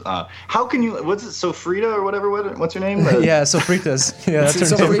last post? How can you? What's it? Sofrita or whatever? What's her name? Yeah, Sofritas. Yeah, that's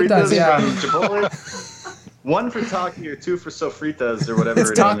her name. Sofritas, yeah. From Chipotle. One for Taki or 2 for Sofritas or whatever.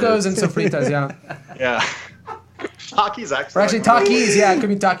 It's tacos and sofritas, yeah. Yeah. Taki's actually. Or actually, Takis, yeah, it could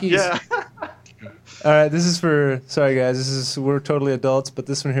be Takis. Yeah. All right, this is for. Sorry, guys. We're totally adults, but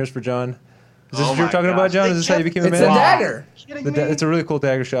this one here's for John. Is this what you were talking about, John? Is this how you became a It's man? a dagger. It's a really cool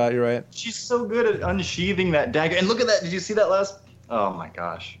dagger shot. You're right. She's so good at unsheathing that dagger. And look at that. Did you see that last? Oh my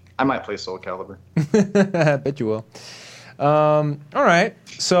gosh. I might play Soul Calibur. I bet you will. All right.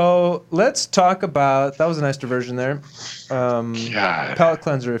 So let's talk about. That was a nice diversion there. Palette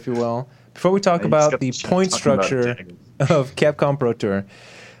cleanser, if you will. Before we talk about the point structure of Capcom Pro Tour,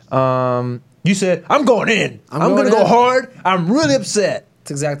 you said, I'm going in. I'm going to go hard. I'm really upset.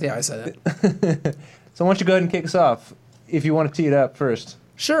 That's exactly how I said it. So why don't you go ahead and kick us off if you want to tee it up first.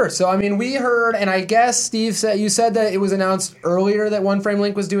 Sure. So, I mean, we heard, and I guess, Steve, you said that it was announced earlier that One Frame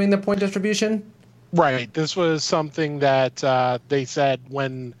Link was doing the point distribution? Right. This was something that they said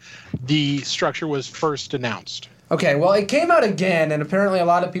when the structure was first announced. Okay, well, it came out again, and apparently a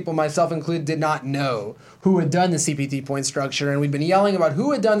lot of people, myself included, did not know who had done the CPT point structure, and we've been yelling about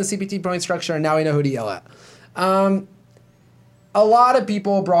who had done the CPT point structure, and now we know who to yell at. A lot of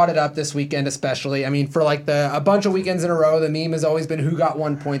people brought it up this weekend, especially. I mean, for like a bunch of weekends in a row, the meme has always been who got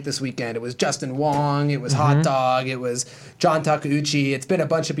 1 point this weekend. It was Justin Wong, it was Hot Dog, it was John Takeuchi. It's been a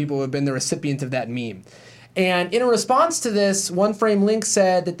bunch of people who have been the recipient of that meme. And in a response to this, One Frame Link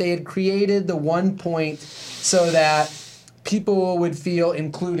said that they had created the 1 point so that people would feel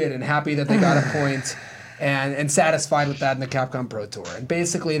included and happy that they got a point and satisfied with that in the Capcom Pro Tour. And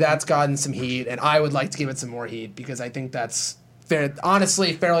basically that's gotten some heat, and I would like to give it some more heat because I think that's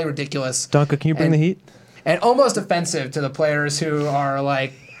honestly fairly ridiculous. Donka, can you bring the heat? And almost offensive to the players who are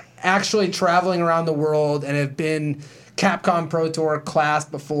like actually traveling around the world and have been Capcom Pro Tour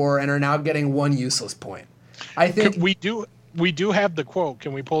classed before and are now getting one useless point. I think we do have the quote.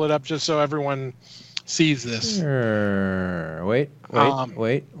 Can we pull it up just so everyone sees this? Wait.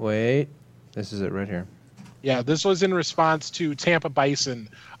 This is it right here. Yeah, this was in response to Tampa Bison,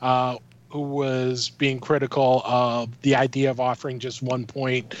 who was being critical of the idea of offering just 1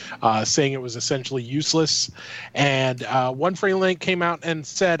 point, saying it was essentially useless. And One Frame Link came out and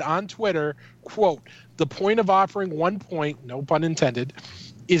said on Twitter, quote, "The point of offering 1 point, no pun intended,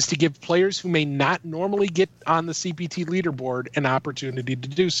 is to give players who may not normally get on the CPT leaderboard an opportunity to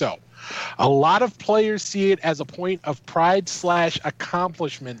do so. A lot of players see it as a point of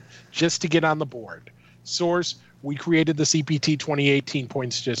pride/accomplishment just to get on the board. Source, we created the CPT 2018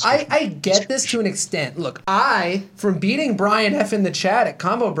 points just... I get this to an extent. Look, from beating Brian F. in the chat at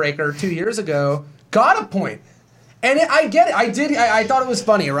Combo Breaker 2 years ago, got a point. And I get it. I thought it was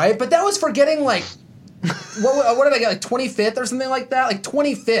funny, right? But that was for getting like... what did I get, like 25th or something like that? Like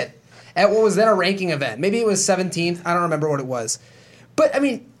 25th at what was then a ranking event. Maybe it was 17th. I don't remember what it was. But, I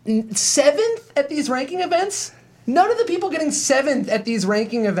mean, 7th at these ranking events? None of the people getting 7th at these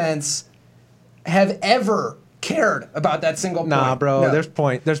ranking events have ever cared about that single point. Nah, bro. No. There's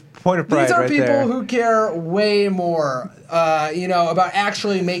point of pride right there. These are people who care way more, about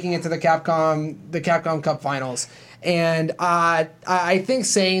actually making it to the Capcom Cup Finals. And I think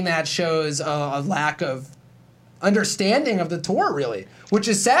saying that shows a lack of understanding of the tour, really, which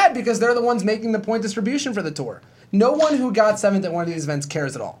is sad because they're the ones making the point distribution for the tour. No one who got 7th at one of these events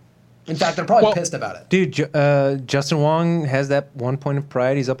cares at all. In fact, they're probably pissed about it. Dude, Justin Wong has that 1 point of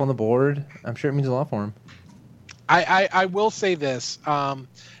pride. He's up on the board. I'm sure it means a lot for him. I will say this.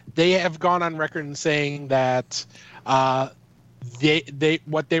 They have gone on record in saying that they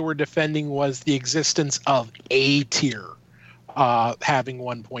what they were defending was the existence of a tier having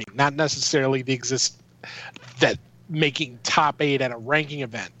 1 point, not necessarily that making top 8 at a ranking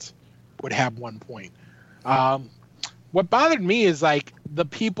event would have 1 point. What bothered me is like the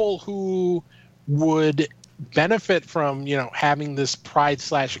people who would benefit from having this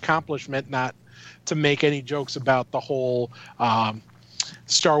pride/accomplishment, not to make any jokes about the whole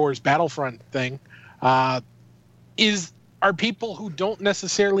Star Wars Battlefront thing, are people who don't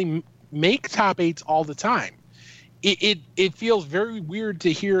necessarily make top 8s all the time. It feels very weird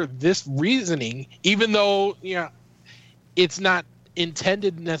to hear this reasoning, even though it's not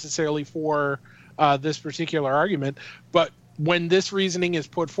intended necessarily for this particular argument. But when this reasoning is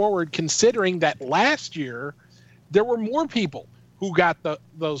put forward, considering that last year there were more people who got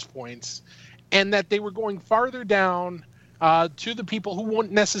those points, and that they were going farther down to the people who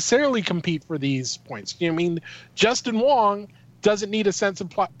won't necessarily compete for these points. I mean, Justin Wong doesn't need a sense of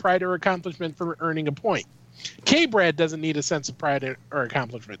pride or accomplishment for earning a point. K-Brad doesn't need a sense of pride or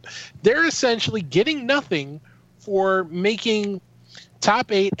accomplishment. They're essentially getting nothing for making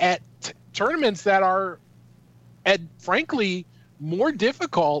top 8 at tournaments that are, frankly, more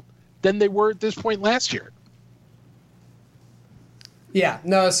difficult than they were at this point last year. Yeah,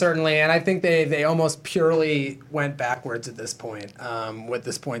 no, certainly, and I think they almost purely went backwards at this point with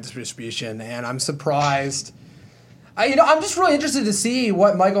this point distribution, and I'm surprised. I'm just really interested to see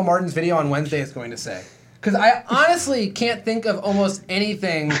what Michael Martin's video on Wednesday is going to say, because I honestly can't think of almost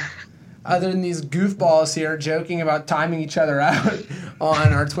anything other than these goofballs here joking about timing each other out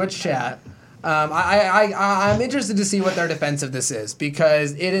on our Twitch chat. I'm interested to see what their defense of this is,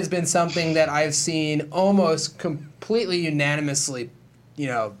 because it has been something that I've seen almost completely unanimously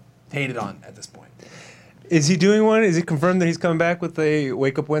hated on at this point. Is he doing one? Is it confirmed that he's coming back with a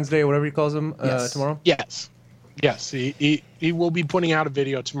Wake Up Wednesday or whatever he calls them tomorrow? Yes. He will be putting out a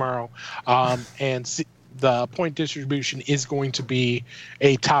video tomorrow, and the point distribution is going to be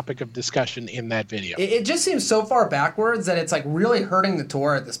a topic of discussion in that video. It just seems so far backwards that it's like really hurting the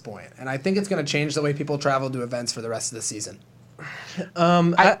tour at this point, and I think it's going to change the way people travel to events for the rest of the season.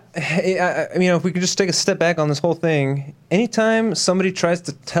 I if we could just take a step back on this whole thing, anytime somebody tries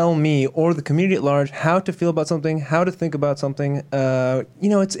to tell me or the community at large how to feel about something, how to think about something,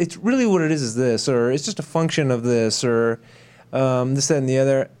 it's really what it is this, or it's just a function of this, or this, that, and the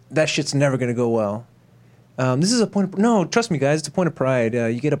other, that shit's never going to go well. This is a point of, no, trust me, guys, it's a point of pride.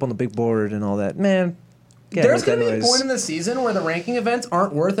 You get up on the big board and all that. Man, There's going to be a point in the season where the ranking events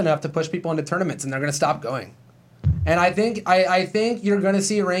aren't worth enough to push people into tournaments, and they're going to stop going. And I think you're going to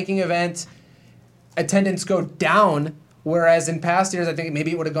see a ranking event attendance go down, whereas in past years, I think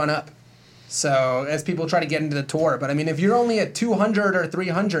maybe it would have gone up. So as people try to get into the tour. But I mean, if you're only at 200 or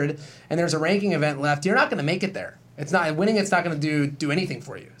 300 and there's a ranking event left, you're not going to make it there. It's not winning. It's not going to do anything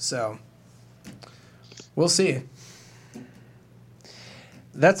for you. So we'll see.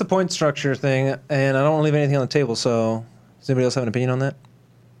 That's the point structure thing, and I don't want to leave anything on the table. So does anybody else have an opinion on that?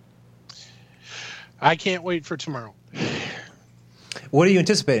 I can't wait for tomorrow. What are you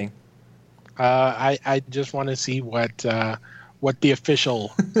anticipating? I just want to see what the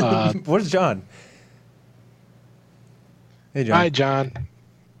official. Where's John? Hey, John. Hi, John.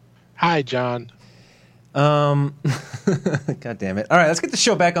 Hi, John. God damn it! All right, let's get the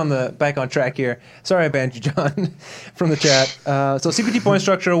show back on track here. Sorry, I banned you, John, from the chat. So CPT point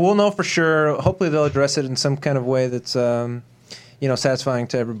structure, we'll know for sure. Hopefully, they'll address it in some kind of way that's satisfying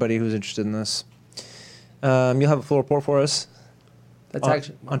to everybody who's interested in this. You'll have a full report for us. That's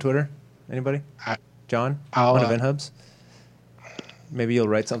actually on Twitter. Anybody? John I'll, on Event Hubs. Maybe you'll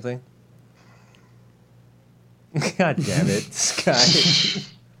write something. God damn it, Sky!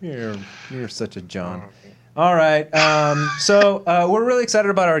 You're such a John. All right. So we're really excited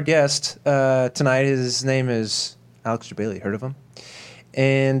about our guest tonight. His name is Alex Jebailey. Heard of him?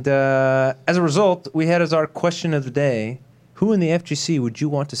 And as a result, we had as our question of the day, who in the FGC would you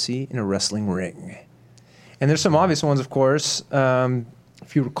want to see in a wrestling ring? And there's some obvious ones, of course.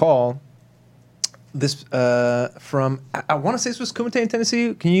 If you recall, this from, I want to say this was Kumite in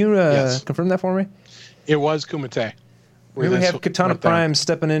Tennessee. Can you confirm that for me? It was Kumite. Here we have Katana Prime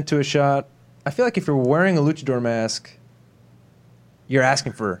stepping into a shot. I feel like if you're wearing a luchador mask, you're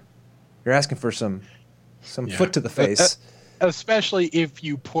asking for some foot to the face. Especially if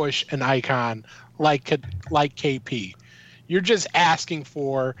you push an icon like KP. You're just asking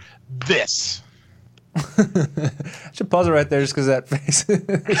for this. I should pause it right there just because that face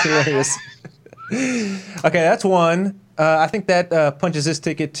is hilarious. Okay, that's one. I think that punches his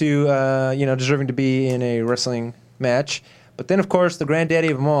ticket to deserving to be in a wrestling match. But then, of course, the granddaddy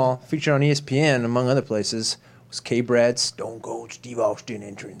of them all, featured on ESPN, among other places, was K-Brad's Stone Cold Steve Austin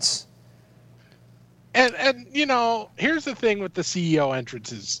entrance. And here's the thing with the CEO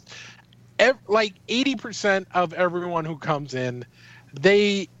entrances. Like 80% of everyone who comes in,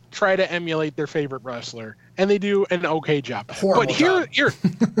 they try to emulate their favorite wrestler, and they do an okay job. Horrible job. Here,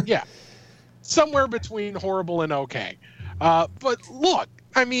 yeah, somewhere between horrible and okay. But look,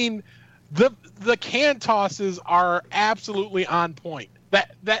 I mean, the can tosses are absolutely on point.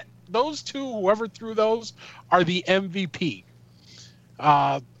 That those two, whoever threw those, are the MVP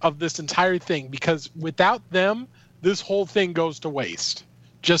of this entire thing, because without them, this whole thing goes to waste.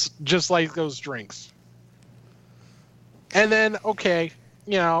 Just like those drinks. And then, okay,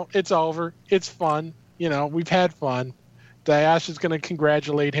 it's over. It's fun. We've had fun. Dayasha's going to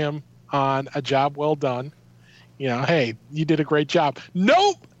congratulate him on a job well done. Hey, you did a great job.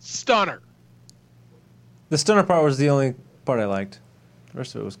 Nope! Stunner. The stunner part was the only part I liked. The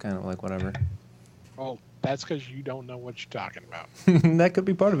rest of it was kind of like whatever. Oh, that's because you don't know what you're talking about. That could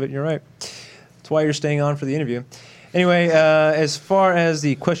be part of it. You're right. That's why you're staying on for the interview. Anyway, as far as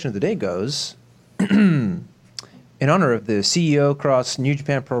the question of the day goes, in honor of the CEO Cross New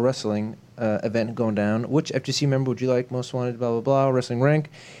Japan Pro Wrestling event going down, which FGC member would you like most wanted, blah, blah, blah, wrestling rank?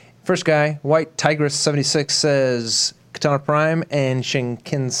 First guy, White Tigress 76 says Katana Prime and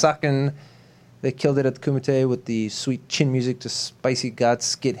Shinken Saken. They killed it at the Kumite with the sweet chin music to Spicy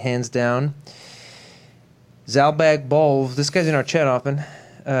Guts, get hands down. Zalbag Bolv, this guy's in our chat often.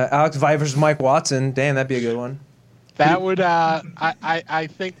 Alex Vi versus Mike Watson. Damn, that'd be a good one. That would, I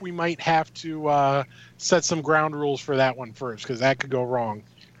think we might have to set some ground rules for that one first, because that could go wrong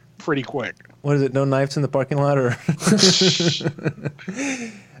pretty quick. What is it, no knives in the parking lot? Or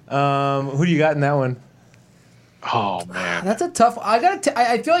who do you got in that one? Oh, man. That's a tough. I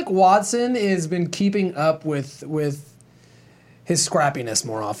feel like Watson has been keeping up with his scrappiness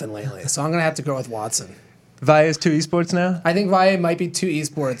more often lately, so I'm gonna have to go with Watson. Via's 2 esports now? I think Via might be 2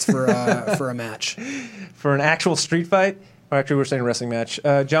 esports for a match. For an actual street fight? Or actually, we're saying wrestling match.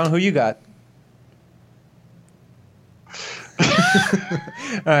 John, who you got?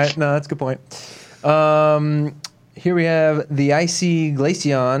 All right, no, that's a good point. Here we have the Icy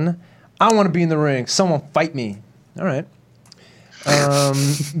Glaceon. I want to be in the ring. Someone fight me. All right.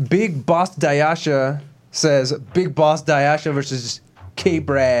 Big Boss Dayasha says, Big Boss Dayasha versus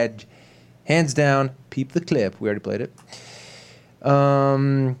K-Brad. Hands down, peep the clip. We already played it.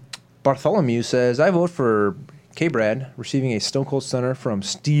 Bartholomew says, I vote for K-Brad receiving a Stone Cold Stunner from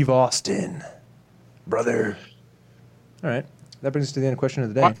Steve Austin. Brother. All right. That brings us to the end of question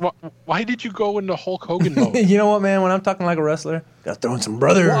of the day. Why did you go into Hulk Hogan mode? You know what, man? When I'm talking like a wrestler, gotta throw in some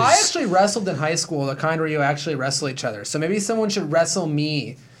brothers. Well, I actually wrestled in high school, the kind where you actually wrestle each other. So maybe someone should wrestle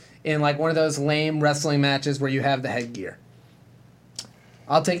me in like one of those lame wrestling matches where you have the headgear.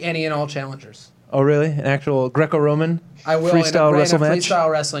 I'll take any and all challengers. Oh, really? An actual Greco-Roman I will freestyle wrestle match? Freestyle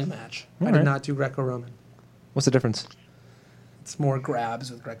wrestling match. I All did right. not do Greco-Roman. What's the difference? It's more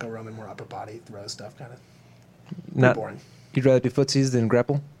grabs with Greco-Roman, more upper body throw stuff, kind of. Not boring. You'd rather do footsies than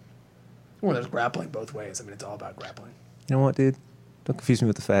grapple? Well, there's grappling both ways. I mean, it's all about grappling. You know what, dude? Don't confuse me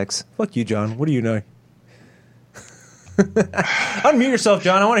with the facts. Fuck you, John. What do you know? Unmute yourself,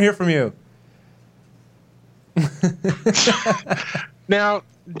 John. I want to hear from you. Now,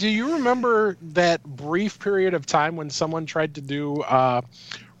 do you remember that brief period of time when someone tried to do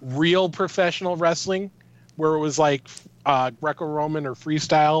real professional wrestling, where it was like Greco-Roman or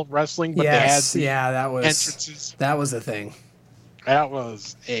freestyle wrestling, but Yes, they had yeah, that was entrances? that was the thing. That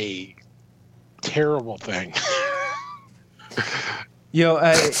was a terrible thing. Yo,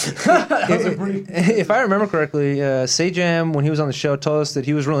 if I remember correctly, Sajam, when he was on the show, told us that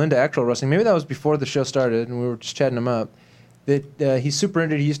he was real into actual wrestling. Maybe that was before the show started, and we were just chatting him up. That he's super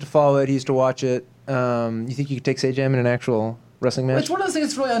into it. He used to follow it. He used to watch it. You think you could take Sajam in an actual wrestling match? It's one of those things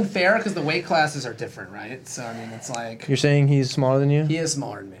that's really unfair because the weight classes are different, right? So, I mean, it's like... You're saying he's smaller than you? He is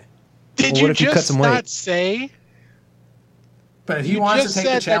smaller than me. Did Well, you what if he cut just some weight? not say? But if he You wants just to take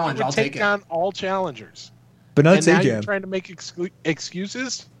the said that challenge, you would I'll take it. on all challengers. But not And now you're Sajam. trying to make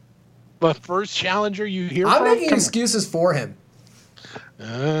excuses? The first challenger you hear I'm from? making Come excuses for him.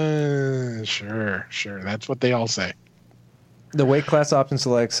 on. Sure. That's what they all say. The weight class option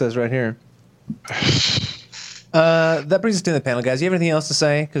select says right here. That brings us to the panel, guys. You have anything else to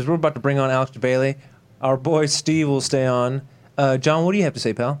say? Because we're about to bring on Alex Bailey. Our boy Steve will stay on. John, what do you have to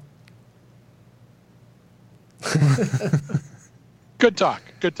say, pal? Good talk.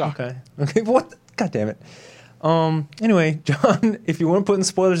 Okay. What? God damn it. Anyway, John, if you weren't putting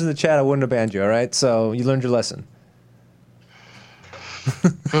spoilers in the chat, I wouldn't have banned you, all right? So you learned your lesson.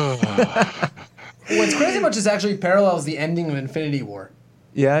 What's crazy much is actually parallels the ending of Infinity War.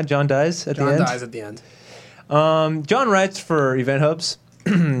 Yeah, John dies at the John end. dies at the end. John writes for Event Hubs.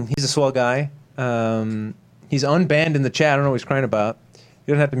 He's a swell guy. He's unbanned in the chat. I don't know what he's crying about.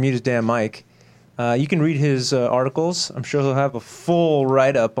 You don't have to mute his damn mic. You can read his articles. I'm sure he'll have a full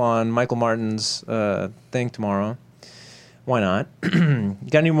write-up on Michael Martin's thing tomorrow. Why not?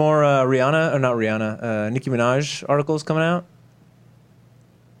 Got any more Nicki Minaj articles coming out?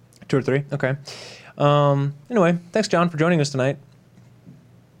 2 or 3? Okay. Anyway, thanks, John, for joining us tonight.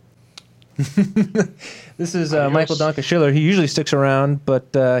 This is Michael Donka Schiller. He usually sticks around,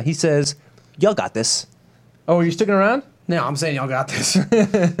 but he says, y'all got this. Oh, are you sticking around? No, I'm saying y'all got this.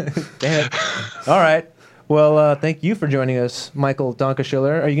 Damn it. All right. Well, thank you for joining us, Michael Donka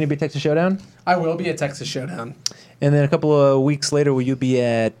Schiller. Are you going to be at Texas Showdown? I will be at Texas Showdown. And then a couple of weeks later, will you be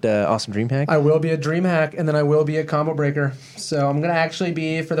at Awesome DreamHack? I will be at DreamHack, and then I will be at Combo Breaker. So I'm going to actually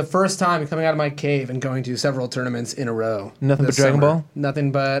be, for the first time, coming out of my cave and going to several tournaments in a row. Nothing but this Dragon summer. Ball?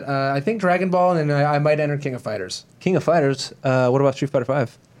 Nothing but, I think Dragon Ball, and I might enter King of Fighters. King of Fighters. What about Street Fighter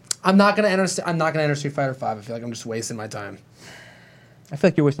 5? I'm not going to enter Street Fighter 5. I feel like I'm just wasting my time. I feel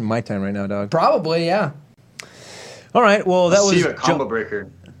like you're wasting my time right now, dog. Probably, yeah. All right. Well, that was See you at Combo Breaker.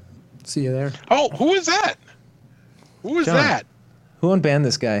 See you there. Oh, who is that? Who is John. that? Who unbanned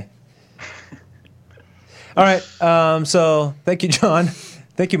this guy? All right. So thank you, John.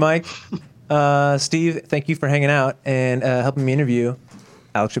 Thank you, Mike. Steve, thank you for hanging out and helping me interview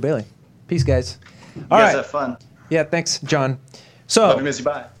Alex Bailey. Peace, guys. All You right. guys have fun. Yeah, thanks, John. Love So, you, miss you.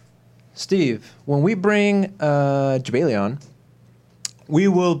 Bye. Steve, when we bring Jabali on, we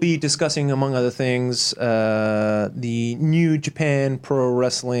will be discussing, among other things, the New Japan Pro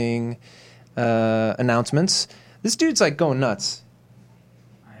Wrestling announcements. This dude's like going nuts.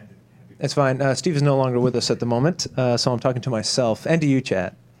 It's fine. Steve is no longer with us at the moment, so I'm talking to myself and to you,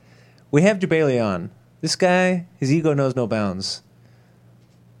 chat. We have Jabali on. This guy, his ego knows no bounds.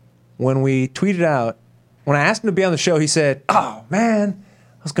 When we tweeted out, when I asked him to be on the show, he said, "Oh man,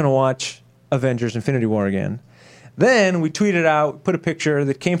 I was gonna watch Avengers: Infinity War again." Then we tweeted out, put a picture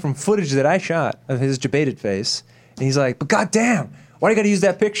that came from footage that I shot of his debated face, and he's like, "But goddamn, why do you got to use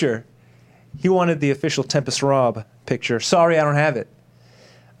that picture?" He wanted the official Tempest Rob picture. Sorry, I don't have it.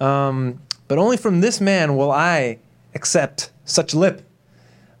 But only from this man will I accept such lip.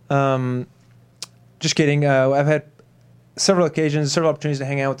 Just kidding. I've had several occasions, several opportunities to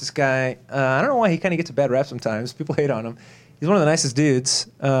hang out with this guy. I don't know why he kind of gets a bad rap sometimes. People hate on him. He's one of the nicest dudes.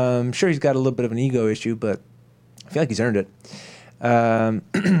 Sure, he's got a little bit of an ego issue, but I feel like he's earned it.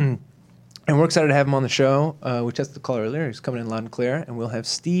 And we're excited to have him on the show. We tested the call earlier. He's coming in loud and clear. And we'll have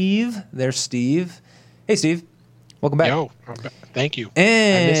Steve. There's Steve. Hey, Steve. Welcome back. Yo, thank you.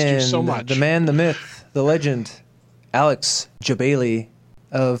 And I missed you so much. The man, the myth, the legend, Alex Jabali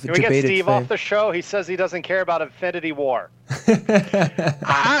of Can we get Jabated Steve fame. off the show? He says he doesn't care about Infinity War.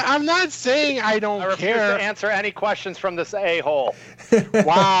 I'm not saying I don't I refuse care. to answer any questions from this a-hole.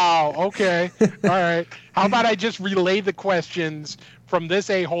 Wow. Okay. All right. How about I just relay the questions from this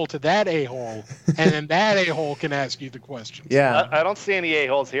a-hole to that a-hole, and then that a-hole can ask you the questions. Yeah. I don't see any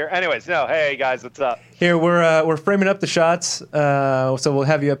a-holes here. Anyways, no. Hey, guys, what's up? Here, we're framing up the shots, so we'll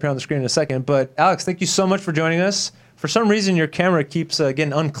have you up here on the screen in a second. But, Alex, thank you so much for joining us. For some reason, your camera keeps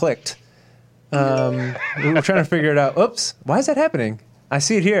getting unclicked. We're trying to figure it out. Oops. Why is that happening? I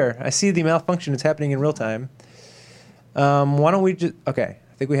see it here. I see the malfunction. It's happening in real time. Why don't we just... Okay.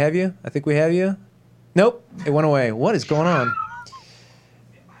 I think we have you. Nope. It went away. What is going on?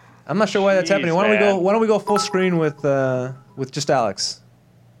 I'm not sure why that's happening. Why don't we go full screen with just Alex?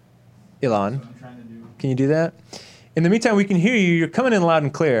 Elon. Can you do that? In the meantime, we can hear you. You're coming in loud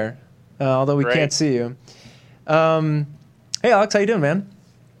and clear, although we Great. can't see you. Hey, Alex, how you doing, man?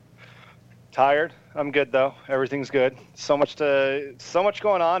 Tired. I'm good though. Everything's good. So much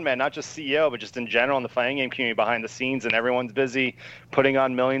going on, man. Not just CEO, but just in general in the fighting game community behind the scenes, and everyone's busy putting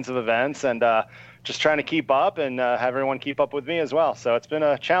on millions of events and just trying to keep up and have everyone keep up with me as well. So it's been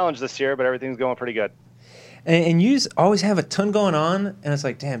a challenge this year, but everything's going pretty good. And you always have a ton going on, and it's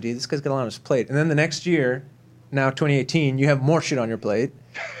like, damn, dude, this guy's got a lot on his plate. And then the next year, now 2018, you have more shit on your plate.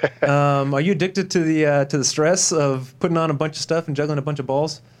 Are you addicted to the stress of putting on a bunch of stuff and juggling a bunch of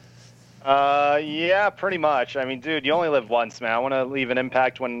balls? Yeah, pretty much. I mean, dude, you only live once, man. I want to leave an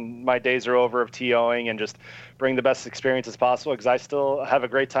impact when my days are over of TOing and just bring the best experience as possible because I still have a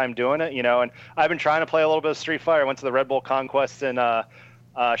great time doing it, you know. And I've been trying to play a little bit of Street Fighter. I went to the Red Bull Conquest in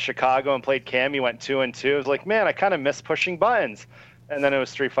Chicago and played Cammy, went 2-2. I was like, man, I kind of miss pushing buttons. And then it was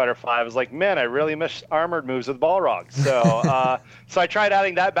Street Fighter V. I was like, man, I really miss armored moves with Balrog. So so I tried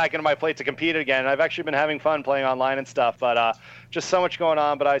adding that back into my plate to compete again. I've actually been having fun playing online and stuff, but just so much going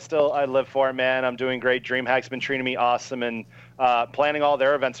on. But I live for it, man. I'm doing great. DreamHack's been treating me awesome, and planning all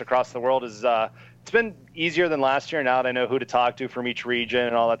their events across the world is it's been easier than last year now that I know who to talk to from each region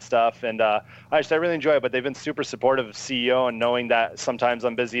and all that stuff. And I really enjoy it, but they've been super supportive of CEO and knowing that sometimes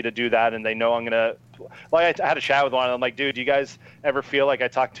I'm busy to do that, and they know I'm going to – like I had a chat with one of them, like, dude, do you guys ever feel like I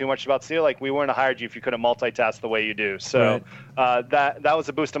talk too much about CEO? Like, we wouldn't have hired you if you couldn't multitask the way you do. So that was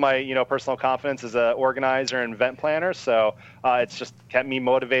a boost to my, personal confidence as an organizer and event planner. So it's just kept me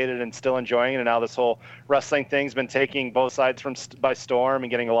motivated and still enjoying it. And now this whole wrestling thing's been taking both sides by storm and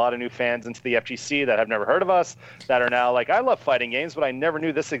getting a lot of new fans into the FGC that have never heard of us, that are now like, I love fighting games, but I never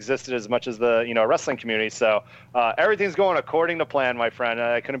knew this existed as much as the, wrestling community. So everything's going according to plan, my friend.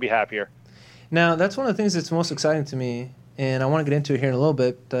 I couldn't be happier. Now, that's one of the things that's most exciting to me, and I want to get into it here in a little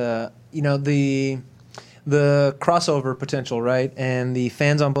bit. The crossover potential, right? And the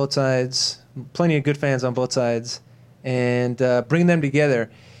fans on both sides, plenty of good fans on both sides, and bring them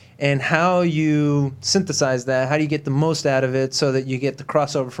together. And how you synthesize that, how do you get the most out of it so that you get the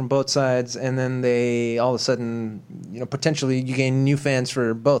crossover from both sides, and then they all of a sudden, potentially you gain new fans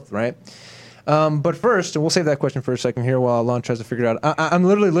for both, right? But first, and we'll save that question for a second here while Alon tries to figure it out. I'm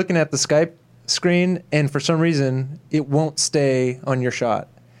literally looking at the Skype screen, and for some reason, it won't stay on your shot.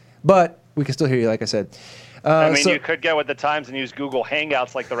 But we can still hear you, like I said. You could get with the times and use Google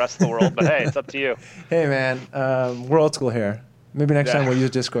Hangouts like the rest of the world, but hey, it's up to you. Hey, man, we're old school here. Maybe next time we'll use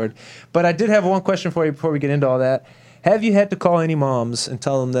Discord. But I did have one question for you before we get into all that. Have you had to call any moms and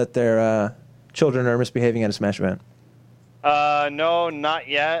tell them that their children are misbehaving at a Smash event? No, not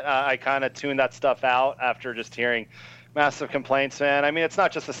yet. I kind of tuned that stuff out after just hearing massive complaints, man. I mean, it's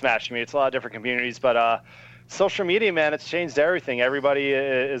not just the Smash community. It's a lot of different communities, but social media, man, it's changed everything. Everybody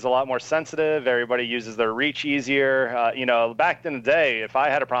is a lot more sensitive. Everybody uses their reach easier. Back in the day, if I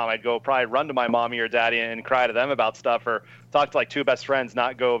had a problem, I'd go probably run to my mommy or daddy and cry to them about stuff, or talk to like two best friends,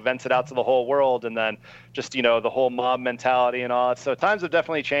 not go vent it out to the whole world, and then just, the whole mob mentality and all that. So times have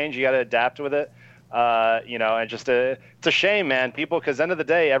definitely changed. You got to adapt with it. And just it's a shame, man. People, because end of the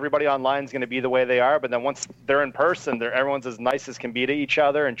day, everybody online is going to be the way they are. But then once they're in person, everyone's as nice as can be to each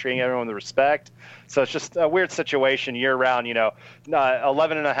other and treating everyone with respect. So it's just a weird situation year round.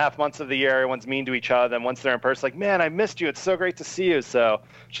 11 and a half months of the year, everyone's mean to each other. Then once they're in person, like, man, I missed you. It's so great to see you. So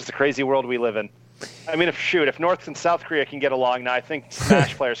it's just a crazy world we live in. I mean, if North and South Korea can get along now, I think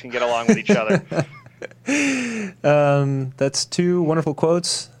Smash players can get along with each other. That's two wonderful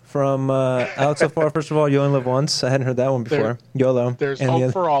quotes from Alex so far. First of all, you only live once. I hadn't heard that one before. YOLO. There's And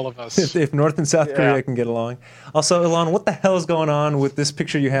hope for all of us. if North and South Korea can get along. Also, Ilan, what the hell is going on with this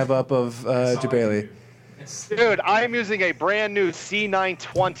picture you have up of Jabali? Dude, I'm using a brand new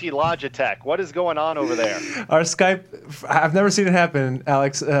C920 Logitech. What is going on over there? Our Skype, I've never seen it happen,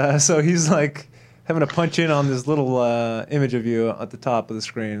 Alex. So he's like having to punch in on this little image of you at the top of the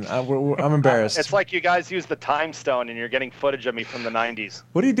screen. I'm embarrassed. It's like you guys use the time stone and you're getting footage of me from the 90s.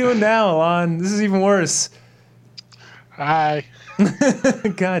 What are you doing now, Ilan? This is even worse. Hi.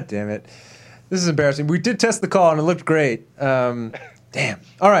 God damn it. This is embarrassing. We did test the call and it looked great. Damn.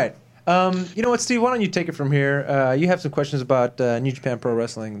 All right. You know what, Steve? Why don't you take it from here? You have some questions about New Japan Pro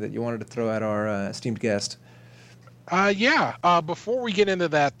Wrestling that you wanted to throw at our esteemed guest. Before we get into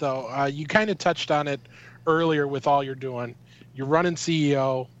that, though, you kind of touched on it earlier with all you're doing. You're running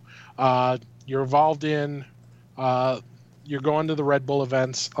CEO. You're involved in. You're going to the Red Bull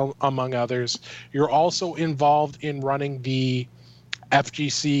events, among others. You're also involved in running the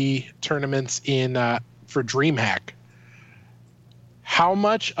FGC tournaments for DreamHack. How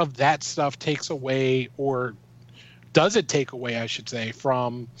much of that stuff takes away, or does it take away, I should say,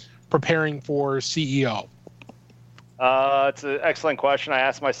 from preparing for CEO? It's an excellent question. I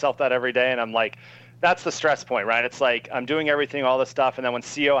ask myself that every day, and I'm like, that's the stress point, right? It's like I'm doing everything, all this stuff, and then when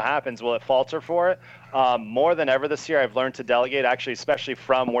CEO happens, will it falter for it? More than ever this year, I've learned to delegate, actually, especially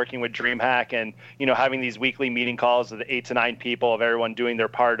from working with DreamHack and, you know, having these weekly meeting calls with 8 to 9 people of everyone doing their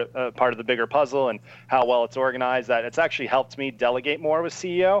part of the bigger puzzle and how well it's organized, that it's actually helped me delegate more with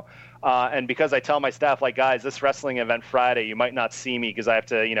CEO. And because I tell my staff, like, guys, this wrestling event Friday, you might not see me because I have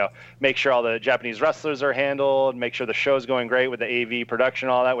to, you know, make sure all the Japanese wrestlers are handled, make sure the show's going great with the AV production,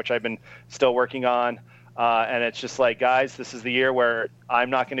 all that, which I've been still working on. And it's just like, guys, this is the year where I'm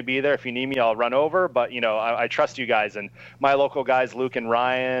not going to be there. If you need me, I'll run over. But, you know, I trust you guys. And my local guys, Luke and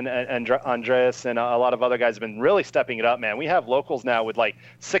Ryan and Andreas and a lot of other guys have been really stepping it up, man. We have locals now with like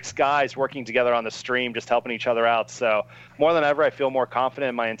 6 guys working together on the stream, just helping each other out. So more than ever, I feel more confident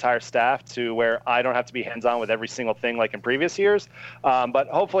in my entire staff to where I don't have to be hands-on with every single thing like in previous years. But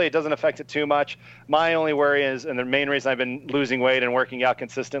hopefully it doesn't affect it too much. My only worry is, and the main reason I've been losing weight and working out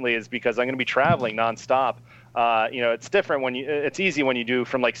consistently is because I'm going to be traveling nonstop. You know, it's different it's easy when you do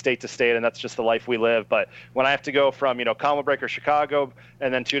from like state to state, and that's just the life we live. But when I have to go from, you know, Combo Breaker Chicago,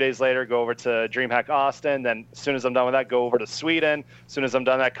 and then 2 days later go over to DreamHack Austin, then as soon as I'm done with that, go over to Sweden. As soon as I'm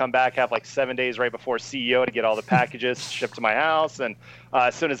done that, come back, have like 7 days right before CEO to get all the packages shipped to my house. And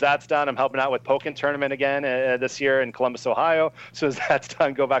as soon as that's done, I'm helping out with Pokken Tournament again this year in Columbus, Ohio. As soon as that's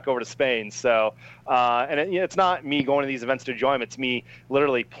done, go back over to Spain. So, and it's not me going to these events to join them. It's me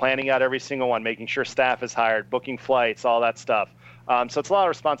literally planning out every single one, making sure staff is hired, booking flights, all that stuff. So it's a lot of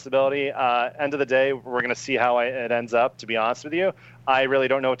responsibility. End of the day, we're going to see how it ends up, to be honest with you. I really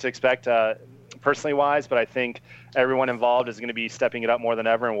don't know what to expect personally wise, but I think everyone involved is going to be stepping it up more than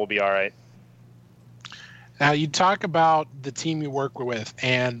ever, and we'll be all right. Now, you talk about the team you work with,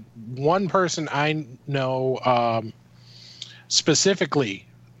 and one person I know specifically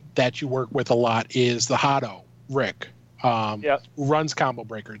that you work with a lot is the Hotto, Rick, who runs Combo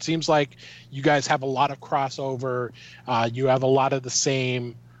Breaker. It seems like you guys have a lot of crossover. You have a lot of the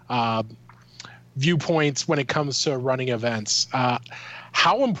same viewpoints when it comes to running events.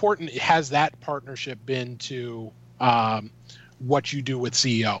 How important has that partnership been to what you do with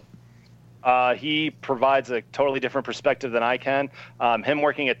CEO? He provides a totally different perspective than I can. Him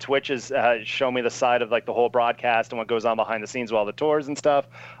working at Twitch has shown me the side of like the whole broadcast and what goes on behind the scenes with all the tours and stuff.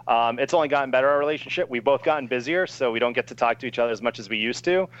 It's only gotten better, our relationship. We've both gotten busier, so we don't get to talk to each other as much as we used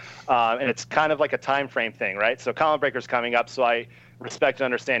to. And it's kind of like a time frame thing, right? So Combo Breaker's coming up, so I respect and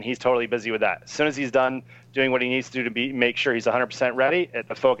understand he's totally busy with that. As soon as he's done doing what he needs to do to make sure he's 100% ready,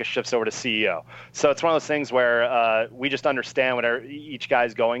 the focus shifts over to CEO. So it's one of those things where we just understand what each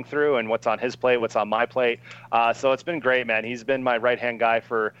guy's going through and what's on his plate, what's on my plate. So it's been great, man. He's been my right-hand guy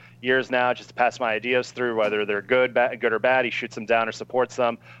for years now, just to pass my ideas through, whether they're good or bad. He shoots them down or supports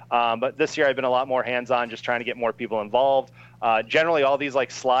them. But this year I've been a lot more hands-on, just trying to get more people involved. Generally, all these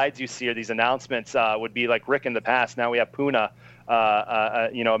like slides you see or these announcements would be like Rick in the past. Now we have Puna.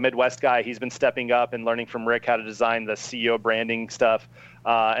 A Midwest guy. He's been stepping up and learning from Rick how to design the CEO branding stuff.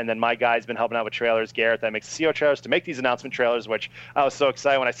 And then my guy's been helping out with trailers, Garrett, that makes CEO trailers to make these announcement trailers, which I was so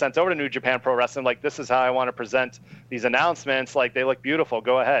excited when I sent over to New Japan Pro Wrestling. Like, this is how I want to present these announcements. Like, they look beautiful.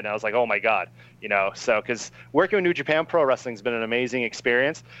 Go ahead. And I was like, oh my God, so because working with New Japan Pro Wrestling has been an amazing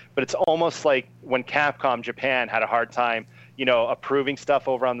experience, but it's almost like when Capcom Japan had a hard time approving stuff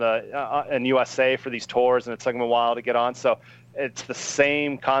over on the in USA for these tours, and it took them a while to get on. So it's the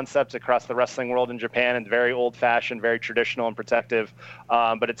same concepts across the wrestling world in Japan, and very old-fashioned, very traditional and protective.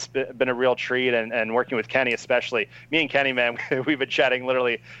 But it's been a real treat, and working with Kenny especially. Me and Kenny, man, we've been chatting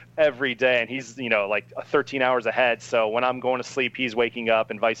literally every day, and he's, you know, like 13 hours ahead. So when I'm going to sleep, he's waking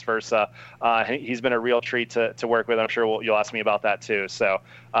up, and vice versa. He's been a real treat to work with. I'm sure you'll ask me about that too. So,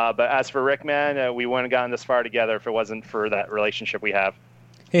 but as for Rick, man, we wouldn't have gotten this far together if it wasn't for that relationship we have.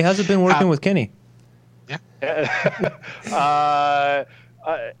 Hey, how's it been working with Kenny?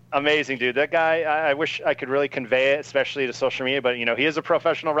 Amazing, dude. That guy, I wish I could really convey it, especially to social media, but, you know, he is a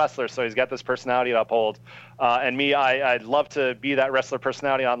professional wrestler, so he's got this personality to uphold. And me, I'd love to be that wrestler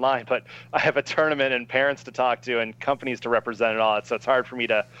personality online, but I have a tournament and parents to talk to and companies to represent and all that, so it's hard for me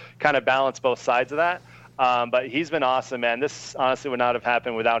to kind of balance both sides of that. But he's been awesome, man. This honestly would not have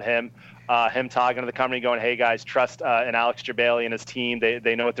happened without him. Him talking to the company, going, "Hey guys, trust in Alex Jabali and his team.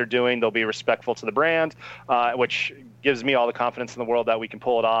 They know what they're doing. They'll be respectful to the brand," which gives me all the confidence in the world that we can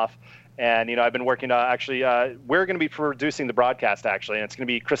pull it off. And, you know, I've been working to actually, we're going to be producing the broadcast actually, and it's going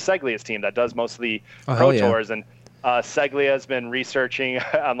to be Chris Seglia's team that does most of the pro tours. And Seglia has been researching.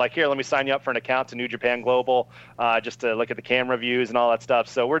 I'm like, here, let me sign you up for an account to New Japan Global, just to look at the camera views and all that stuff.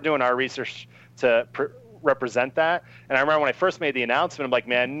 So we're doing our research to represent that. And I remember when I first made the announcement, I'm like,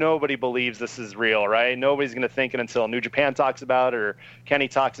 man, nobody believes this is real, right? Nobody's going to think it until New Japan talks about it or Kenny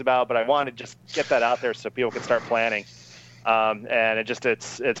talks about it, but I wanted to just get that out there so people can start planning. And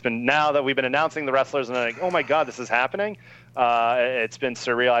it's been, now that we've been announcing the wrestlers, and I'm like, oh my God, this is happening. It's been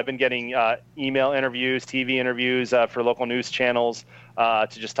surreal. I've been getting email interviews, TV interviews for local news channels to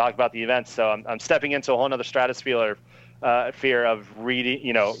just talk about the events. So I'm stepping into a whole other stratosphere fear of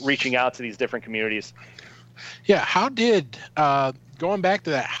reaching out to these different communities. Yeah, how did, going back to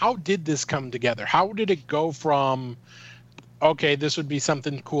that, how did this come together? How did it go from, okay, this would be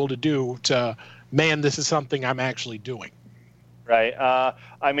something cool to do, to, man, this is something I'm actually doing? Right.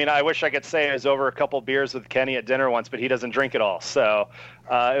 I mean, I wish I could say I was over a couple beers with Kenny at dinner once, but he doesn't drink at all. So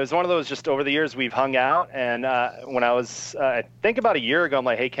it was one of those, just over the years we've hung out. And when I was, I think about a year ago, I'm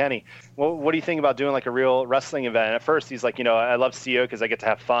like, hey, Kenny, what do you think about doing like a real wrestling event? And at first he's like, you know, I love CO because I get to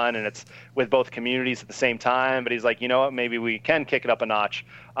have fun and it's with both communities at the same time. But he's like, you know what, maybe we can kick it up a notch.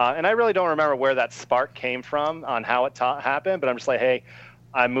 And I really don't remember where that spark came from on how it happened. But I'm just like, hey,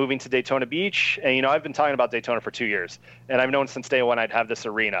 I'm moving to Daytona Beach, and, you know, I've been talking about Daytona for 2 years, and I've known since day one I'd have this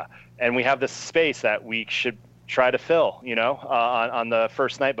arena, and we have this space that we should try to fill, you know, on the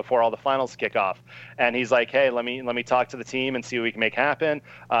first night before all the finals kick off. And he's like, hey, let me talk to the team and see what we can make happen.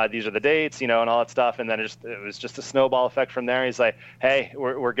 These are the dates, you know, and all that stuff. And then it was just a snowball effect from there. He's like, hey,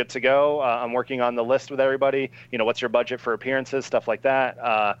 we're good to go. I'm working on the list with everybody. You know, what's your budget for appearances, stuff like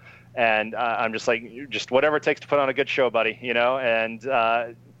that. And I'm just like, just whatever it takes to put on a good show, buddy, you know, and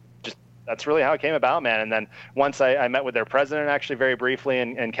just that's really how it came about, man. And then once I met with their president actually very briefly,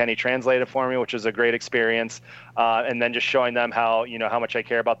 and Kenny translated for me, which was a great experience. And then just showing them how, you know, how much I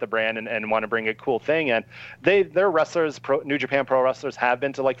care about the brand and want to bring a cool thing. And their wrestlers, New Japan Pro wrestlers, have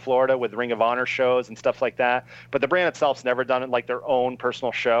been to like Florida with Ring of Honor shows and stuff like that. But the brand itself's never done it like their own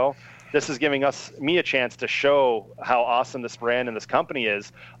personal show. This is giving me a chance to show how awesome this brand and this company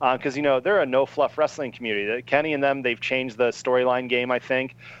is, because, you know, they're a no-fluff wrestling community. Kenny and them, they've changed the storyline game, I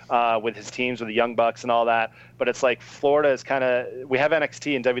think, with his teams, with the Young Bucks and all that. But it's like Florida is kind of, we have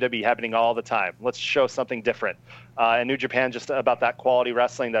NXT and WWE happening all the time. Let's show something different. And New Japan, just about that quality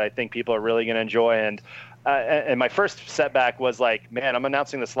wrestling that I think people are really going to enjoy. And my first setback was like, man, I'm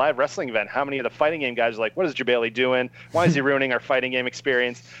announcing this live wrestling event. How many of the fighting game guys are like, what is Jabali doing? Why is he ruining our fighting game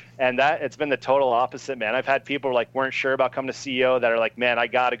experience? And that, it's been the total opposite, man. I've had people like weren't sure about coming to CEO that are like, man, I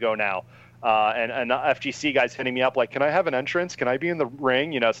got to go now. And FGC guys hitting me up like, can I have an entrance? Can I be in the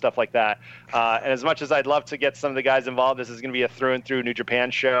ring? You know, stuff like that. And as much as I'd love to get some of the guys involved, this is going to be a through and through New Japan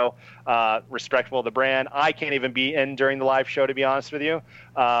show, respectful of the brand. I can't even be in during the live show, to be honest with you.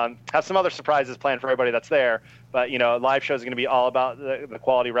 Have some other surprises planned for everybody that's there. But, you know, live show is going to be all about the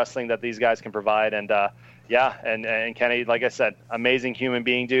quality wrestling that these guys can provide. And, yeah, and Kenny, like I said, amazing human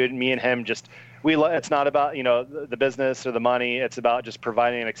being, dude. Me and him just – it's not about, you know, the business or the money. It's about just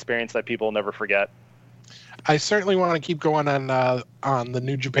providing an experience that people will never forget. I certainly want to keep going on the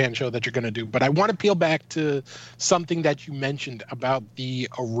New Japan show that you're going to do, but I want to peel back to something that you mentioned about the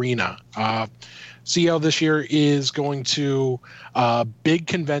arena. CEO this year is going to a big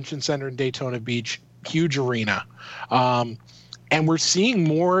convention center in Daytona Beach, huge arena. And we're seeing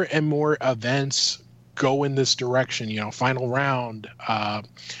more and more events go in this direction. You know, Final Round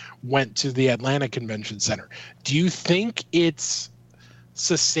went to the Atlanta Convention Center. Do you think it's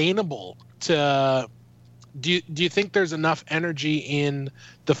sustainable to do you think there's enough energy in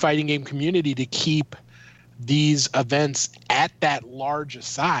the fighting game community to keep these events at that large a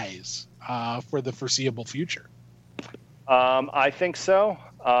size for the foreseeable future? I think so.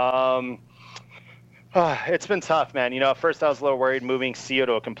 It's been tough, man. At first I was a little worried moving CO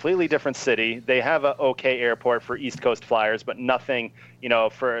to a completely different city. They have an okay airport for East Coast flyers, but nothing,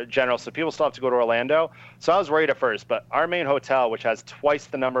 for general. So people still have to go to Orlando. So I was worried at first, but our main hotel, which has twice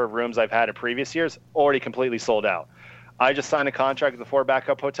the number of rooms I've had in previous years, already completely sold out. I just signed a contract with the 4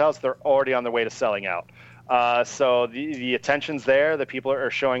 backup hotels. They're already on their way to selling out. So the attention's there. The people are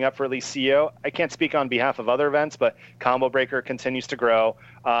showing up for at least CO. I can't speak on behalf of other events, but Combo Breaker continues to grow.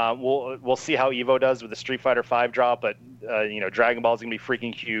 We'll see how Evo does with the Street Fighter V drop, but Dragon Ball is gonna be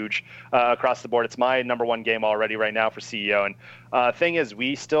freaking huge across the board. It's my number 1 game already right now for CEO. And thing is,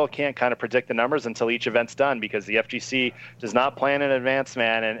 we still can't kind of predict the numbers until each event's done because the FGC does not plan in advance,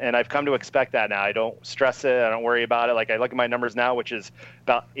 man. And I've come to expect that now. I don't stress it. I don't worry about it. Like I look at my numbers now, which is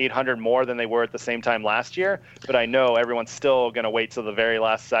about 800 more than they were at the same time last year. But I know everyone's still gonna wait till the very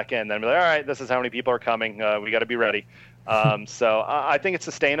last second and then be like, all right, this is how many people are coming. We got to be ready. So I think it's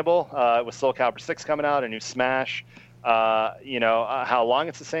sustainable. With Soul Calibur 6 coming out, a new Smash. How long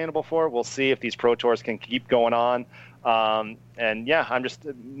it's sustainable for, we'll see if these Pro Tours can keep going on. My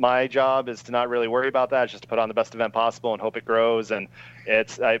job is to not really worry about that. It's just to put on the best event possible and hope it grows. And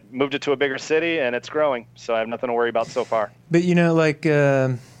I moved it to a bigger city and it's growing. So I have nothing to worry about so far. But,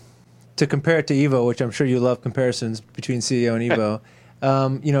 to compare it to Evo, which I'm sure you love comparisons between CEO and Evo,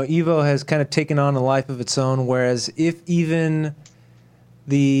 Evo has kind of taken on a life of its own, whereas if even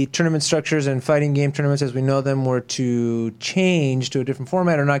the tournament structures and fighting game tournaments as we know them were to change to a different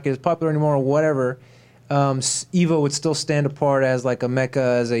format or not get as popular anymore or whatever, Evo would still stand apart as like a mecca,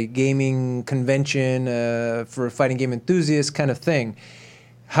 as a gaming convention for fighting game enthusiasts kind of thing.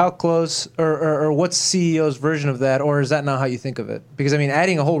 How close, or what's CEO's version of that, or is that not how you think of it? Because,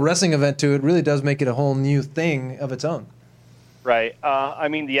 adding a whole wrestling event to it really does make it a whole new thing of its own. Right.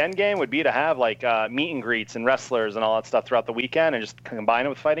 The end game would be to have like meet and greets and wrestlers and all that stuff throughout the weekend and just combine it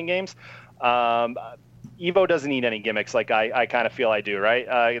with fighting games. Evo doesn't need any gimmicks like I kind of feel I do, right?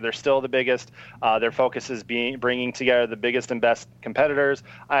 They're still the biggest. Their focus is bringing together the biggest and best competitors.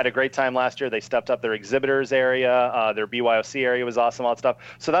 I had a great time last year. They stepped up their exhibitors area. Their BYOC area was awesome, all that stuff.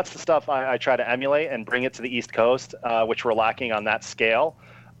 So that's the stuff I try to emulate and bring it to the East Coast, which we're lacking on that scale.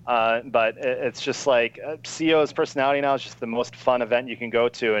 But it's just like CEO's personality now is just the most fun event you can go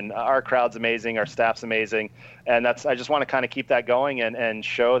to, and our crowd's amazing, our staff's amazing, and I just want to kind of keep that going and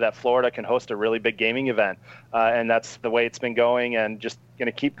show that Florida can host a really big gaming event, and that's the way it's been going, and just going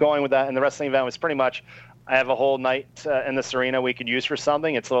to keep going with that. And the wrestling event was pretty much, I have a whole night in this arena we could use for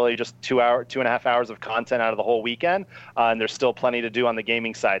something. It's literally just 2.5 hours of content out of the whole weekend, and there's still plenty to do on the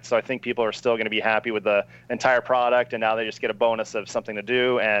gaming side. So I think people are still going to be happy with the entire product, and now they just get a bonus of something to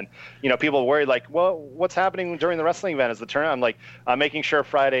do. And people are worried like, well, what's happening during the wrestling event? Is the tournament? I'm like, I'm making sure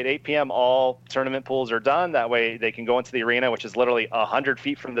Friday at 8 p.m. all tournament pools are done. That way they can go into the arena, which is literally 100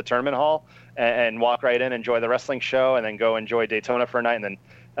 feet from the tournament hall, and walk right in, enjoy the wrestling show, and then go enjoy Daytona for a night, and then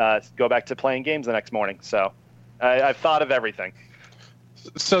go back to playing games the next morning. So I've thought of everything.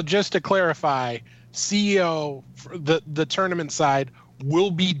 So just to clarify, CEO, the tournament side will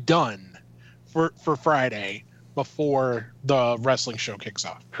be done for Friday before the wrestling show kicks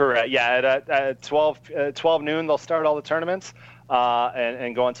off. Correct. Yeah, at 12 noon they'll start all the tournaments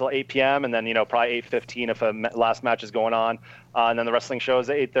and go until 8 p.m. and then probably 8:15 if a last match is going on. And then the wrestling show is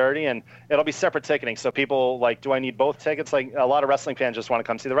at 8:30, and it'll be separate ticketing. So people like, do I need both tickets? Like a lot of wrestling fans just want to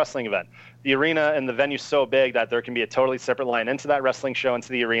come see the wrestling event. The arena and the venue's so big that there can be a totally separate line into that wrestling show, into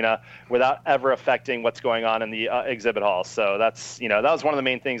the arena, without ever affecting what's going on in the exhibit hall. So that's, that was one of the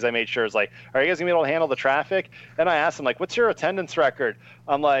main things I made sure is like, are you guys gonna be able to handle the traffic? And I asked them like, what's your attendance record?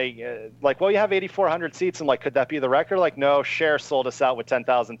 I'm like, well, you have 8,400 seats. I'm like, could that be the record? Like, no, Cher sold us out with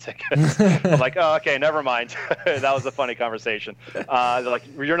 10,000 tickets. I'm like, oh, okay, never mind. That was a funny conversation. They're like,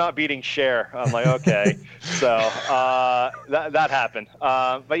 you're not beating Cher. I'm like, okay. So that happened.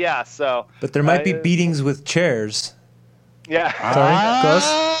 But yeah, so. But there might be beatings with chairs. Yeah. Sorry,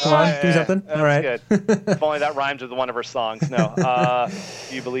 close. Come on, do something. All right. Good. If only that rhymes with one of her songs. No.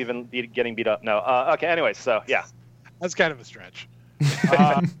 Do you believe in getting beat up? No. Okay. Anyways, so yeah. That's kind of a stretch.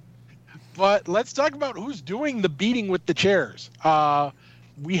 But let's talk about who's doing the beating with the chairs.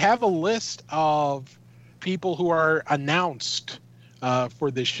 We have a list of people who are announced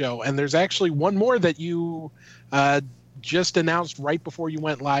for this show, and there's actually one more that you just announced right before you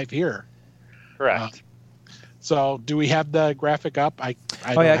went live here. Correct. So do we have the graphic up? I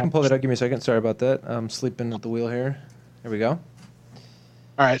can pull that up. Give me a second. Sorry about that. I'm sleeping at the wheel here. There we go. All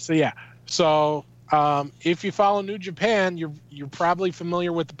right. So yeah. So If you follow New Japan, you're probably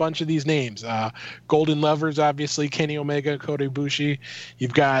familiar with a bunch of these names. Golden Lovers, obviously, Kenny Omega, Kota Ibushi.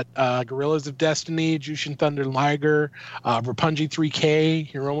 You've got Gorillas of Destiny, Jushin Thunder Liger, Roppongi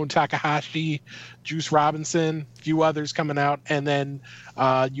 3K, Hiromu Takahashi, Juice Robinson, a few others coming out. And then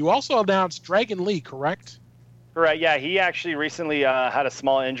you also announced Dragon Lee, correct? Correct. Yeah, he actually recently had a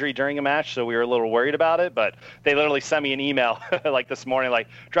small injury during a match, so we were a little worried about it. But they literally sent me an email like this morning, like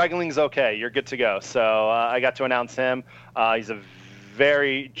Dragon Lee's okay, you're good to go. So I got to announce him. He's a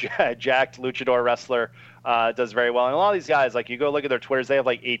very jacked luchador wrestler. Does very well. And a lot of these guys, like you go look at their Twitters, they have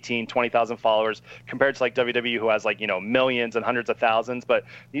like 18, 20,000 followers compared to like WWE, who has like millions and hundreds of thousands. But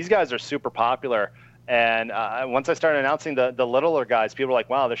these guys are super popular. And once I started announcing the littler guys, people were like,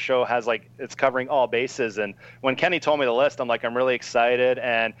 wow, this show has it's covering all bases. And when Kenny told me the list, I'm like, I'm really excited.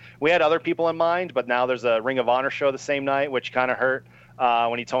 And we had other people in mind, but now there's a Ring of Honor show the same night, which kind of hurt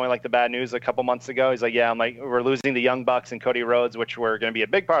when he told me the bad news a couple months ago. He's like, yeah, I'm like, we're losing the Young Bucks and Cody Rhodes, which were going to be a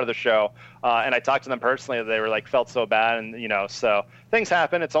big part of the show. And I talked to them personally. They were felt so bad. And, so things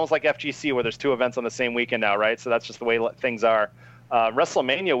happen. It's almost like FGC where there's 2 events on the same weekend now, right? So that's just the way things are.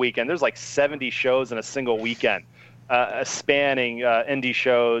 WrestleMania weekend, there's 70 shows in a single weekend, spanning indie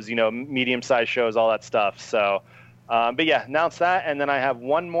shows, medium-sized shows, all that stuff. So, but yeah, announce that. And then I have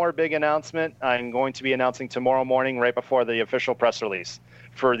one more big announcement. I'm going to be announcing tomorrow morning, right before the official press release,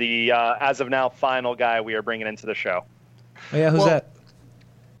 for the, as of now, final guy we are bringing into the show. Oh, yeah, who's that?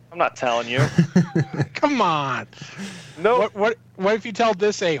 I'm not telling you. Come on. No. What if you tell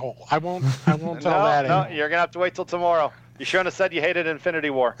this a-hole? I won't tell that. No, you're going to have to wait till tomorrow. You shouldn't have said you hated Infinity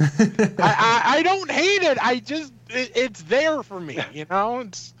War. I don't hate it. It's there for me,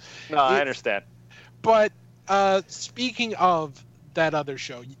 No, I understand. But speaking of that other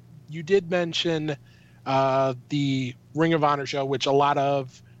show, you did mention the Ring of Honor show, which a lot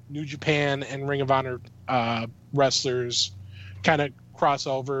of New Japan and Ring of Honor wrestlers kind of cross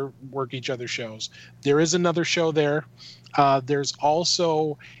over, work each other's shows. There is another show there. There's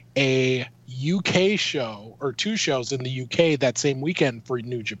also a UK show, or 2 shows in the UK that same weekend for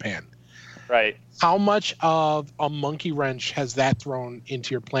New Japan. Right. How much of a monkey wrench has that thrown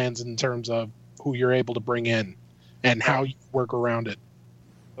into your plans in terms of who you're able to bring in and how you work around it?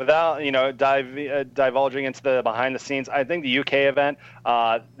 Without divulging into the behind the scenes, I think the UK event,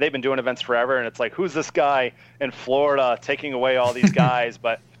 they've been doing events forever, and it's who's this guy in Florida taking away all these guys?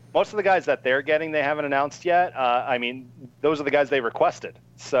 But most of the guys that they're getting, they haven't announced yet. Those are the guys they requested.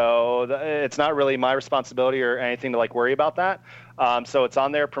 So it's not really my responsibility or anything to worry about that. So it's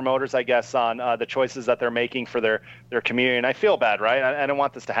on their promoters, I guess, on the choices that they're making for their community. And I feel bad, right? I don't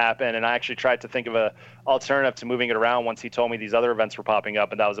want this to happen. And I actually tried to think of an alternative to moving it around once he told me these other events were popping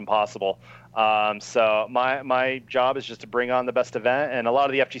up, and that was impossible. So my job is just to bring on the best event. And a lot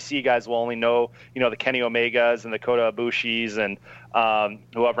of the FGC guys will only know, the Kenny Omegas and the Kota Ibushis and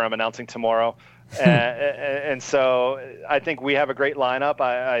whoever I'm announcing tomorrow. And so I think we have a great lineup.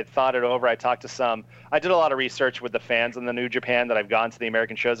 I thought it over. I talked to I did a lot of research with the fans in the New Japan that I've gone to the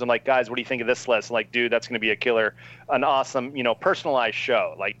American shows. I'm like, guys, what do you think of this list? I'm like, dude, that's going to be a killer, an awesome, personalized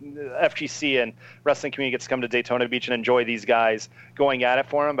show. FGC and wrestling community gets to come to Daytona Beach and enjoy these guys going at it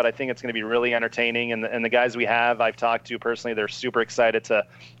for them. But I think it's going to be really entertaining. And the guys I've talked to personally, they're super excited to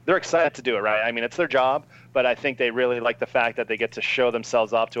do it, right? It's their job, but I think they really like the fact that they get to show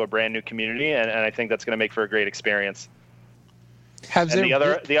themselves off to a brand new community. And I think that's going to make for a great experience.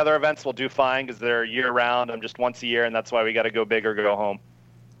 The other events will do fine because they're year round. I'm just once a year, and that's why we got to go big or go home.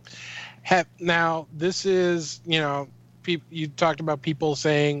 Now, this is, you talked about people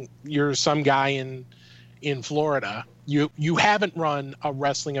saying you're some guy in Florida. You haven't run a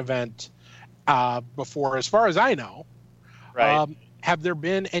wrestling event before, as far as I know. Right. Have there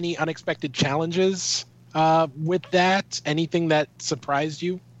been any unexpected challenges with that? Anything that surprised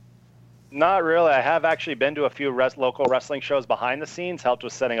you? Not really. I have actually been to a few local wrestling shows behind the scenes, helped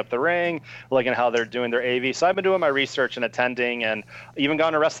with setting up the ring, looking at how they're doing their AV. So I've been doing my research and attending, and even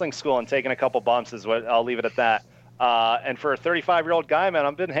gone to wrestling school and taking a couple bumps is what I'll leave it at that. And for a 35-year-old guy, man,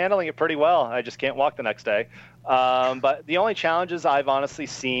 I've been handling it pretty well. I just can't walk the next day. But the only challenges I've honestly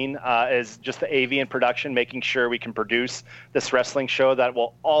seen is just the AV and production, making sure we can produce this wrestling show that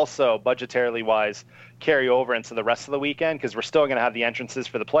will also, budgetarily wise, carry over into the rest of the weekend, because we're still going to have the entrances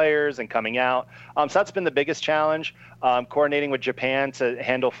for the players and coming out. So that's been the biggest challenge. Coordinating with Japan to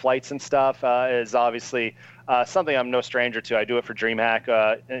handle flights and stuff is obviously something I'm no stranger to. I do it for DreamHack.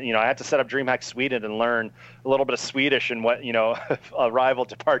 I had to set up DreamHack Sweden and learn a little bit of Swedish and what, arrival,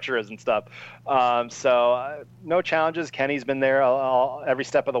 departure is and stuff. So no challenges. Kenny's been there every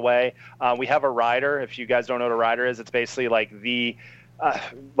step of the way. We have a rider. If you guys don't know what a rider is, it's basically like the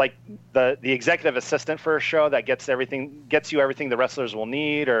like the executive assistant for a show that gets you everything the wrestlers will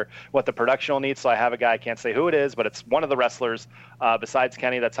need or what the production will need. So I have a guy, I can't say who it is, but it's one of the wrestlers besides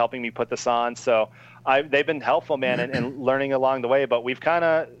Kenny that's helping me put this on. So they've been helpful, man, in learning along the way. But we've kind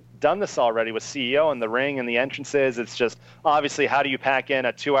of done this already with CEO and the ring and the entrances. It's just obviously how do you pack in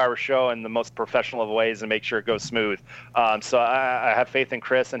a 2-hour show in the most professional of ways and make sure it goes smooth. So I have faith in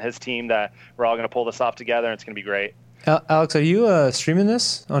Chris and his team that we're all going to pull this off together, and it's going to be great. Alex, are you streaming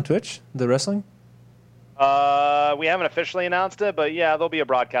this on Twitch, the wrestling? We haven't officially announced it, but yeah, there'll be a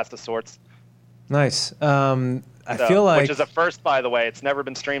broadcast of sorts. Nice. I feel like, which is a first, by the way. It's never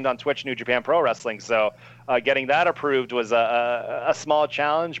been streamed on Twitch, New Japan Pro Wrestling. So getting that approved was a small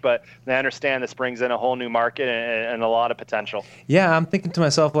challenge, but I understand this brings in a whole new market and a lot of potential. Yeah, I'm thinking to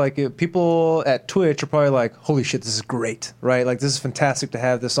myself, like, people at Twitch are probably like, holy shit, this is great, right? Like, this is fantastic to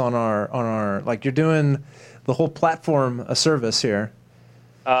have this on our like, you're doing the whole platform a service here.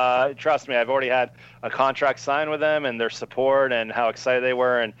 Trust me, I've already had a contract signed with them and their support and how excited they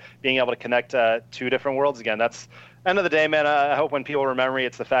were and being able to connect two different worlds again. That's end of the day, man. I hope when people remember me,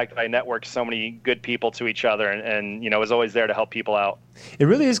 it's the fact that I networked so many good people to each other and was always there to help people out. It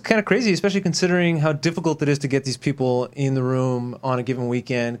really is kind of crazy, especially considering how difficult it is to get these people in the room on a given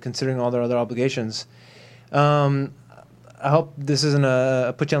weekend, considering all their other obligations. I hope this isn't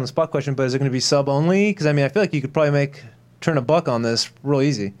a put you on the spot question, but is it going to be sub only? Because I feel like you could probably turn $1 on this real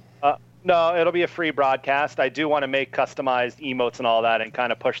easy. No, it'll be a free broadcast. I do want to make customized emotes and all that and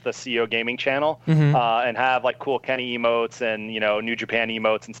kind of push the CEO Gaming channel and have like cool Kenny emotes and, New Japan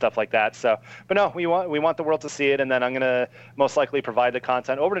emotes and stuff like that. So, but no, we want the world to see it. And then I'm going to most likely provide the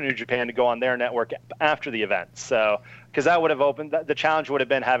content over to New Japan to go on their network after the event. So, because that would have opened, the challenge would have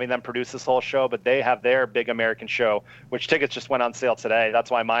been having them produce this whole show, but they have their big American show, which tickets just went on sale today. That's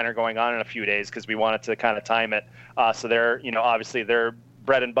why mine are going on in a few days because we wanted to kind of time it. So they're, obviously their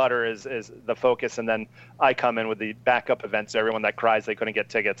bread and butter is the focus, and then I come in with the backup events. everyone that cries they couldn't get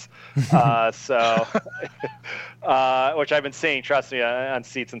tickets. Which I've been seeing, trust me, on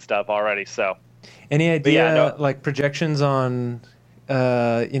seats and stuff already. So, any idea like projections on?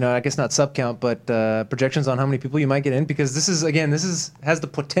 I guess not sub count, but projections on how many people you might get in, because this has the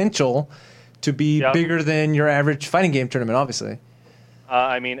potential to be bigger than your average fighting game tournament, obviously.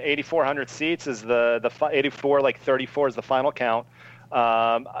 8,400 seats is the 84, like 34 is the final count.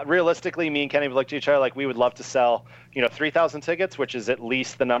 Realistically, me and Kenny have looked at each other like we would love to sell, 3,000 tickets, which is at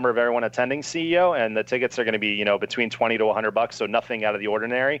least the number of everyone attending CEO, and the tickets are going to be, between $20 to $100, so nothing out of the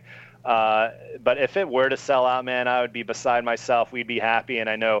ordinary. But if it were to sell out, man, I would be beside myself. We'd be happy, and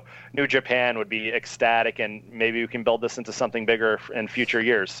I know New Japan would be ecstatic, and maybe we can build this into something bigger in future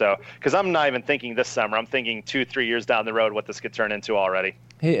years. So, because I'm not even thinking this summer, I'm thinking 2-3 years down the road what this could turn into already.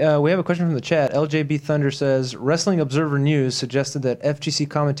 Hey, we have a question from the chat. LJB Thunder says, Wrestling Observer News suggested that FGC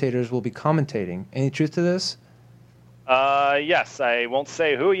commentators will be commentating. Any truth to this? Yes, I won't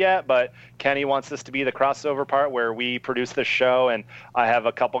say who yet, but Kenny wants this to be the crossover part where we produce this show, and I have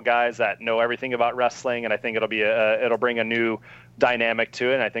a couple guys that know everything about wrestling, and I think it'll bring a new dynamic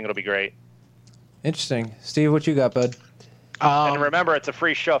to it, and I think it'll be great. Interesting. Steve, what you got, bud? And remember, it's a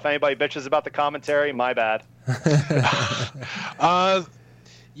free show. If anybody bitches about the commentary, my bad.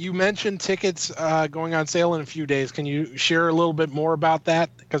 You mentioned tickets going on sale in a few days. Can you share a little bit more about that?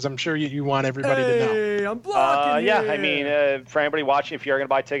 Because I'm sure you want everybody to know. Hey, I'm blocking you. For anybody watching, if you're going to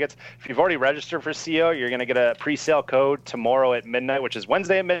buy tickets, if you've already registered for CO, you're going to get a pre-sale code tomorrow at midnight, which is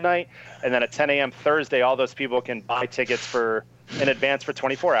Wednesday at midnight, and then at 10 a.m. Thursday, all those people can buy tickets in advance for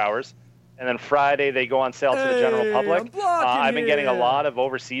 24 hours. And then Friday, they go on sale to the general public. I've been getting a lot of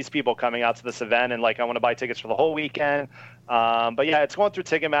overseas people coming out to this event, and I want to buy tickets for the whole weekend. But yeah, it's going through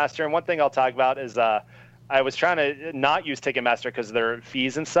Ticketmaster. And one thing I'll talk about is I was trying to not use Ticketmaster because of their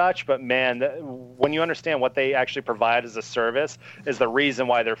fees and such. But man, when you understand what they actually provide as a service is the reason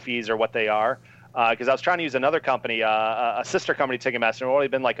why their fees are what they are. Because I was trying to use another company, a sister company, Ticketmaster, and it would only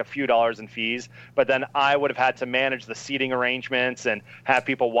been like a few dollars in fees. But then I would have had to manage the seating arrangements and have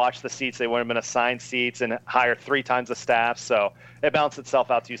people watch the seats. They wouldn't have been assigned seats and hire 3 times the staff. So it balanced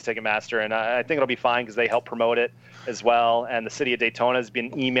itself out to use Ticketmaster. And I think it'll be fine because they help promote it as well. And the city of Daytona has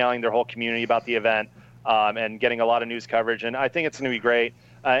been emailing their whole community about the event and getting a lot of news coverage. And I think it's going to be great.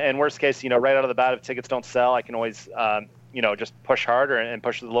 And worst case, right out of the bat, if tickets don't sell, I can always just push harder and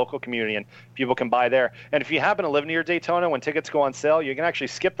push the local community, and people can buy there. And if you happen to live near Daytona, when tickets go on sale, you can actually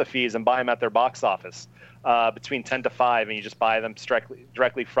skip the fees and buy them at their box office between 10 to 5, and you just buy them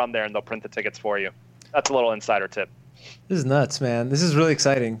directly from there, and they'll print the tickets for you. That's a little insider tip. This is nuts, man. This is really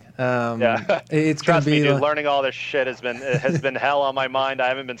exciting. It's Trust me, dude. Learning all this shit has been hell on my mind. I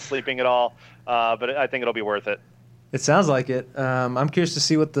haven't been sleeping at all, but I think it'll be worth it. It sounds like it. I'm curious to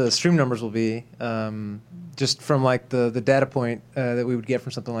see what the stream numbers will be, just from like the data point that we would get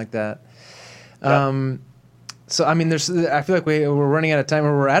from something like that. Yep. So I mean, I feel like we're running out of time,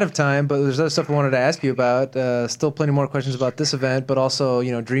 or we're out of time. But there's other stuff I wanted to ask you about. Still plenty more questions about this event, but also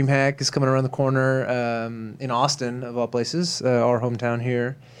DreamHack is coming around the corner in Austin, of all places, our hometown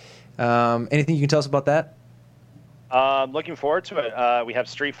here. Anything you can tell us about that? Looking forward to it. We have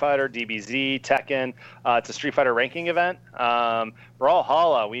Street Fighter, DBZ, Tekken. It's a Street Fighter ranking event.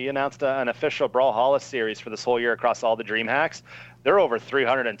 Brawlhalla, we announced an official Brawlhalla series for this whole year across all the DreamHacks. There are over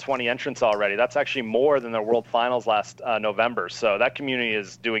 320 entrants already. That's actually more than the World Finals last November. So that community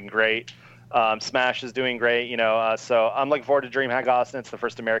is doing great. Smash is doing great. So I'm looking forward to DreamHack Austin. It's the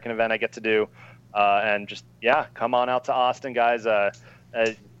first American event I get to do. And just, come on out to Austin, guys.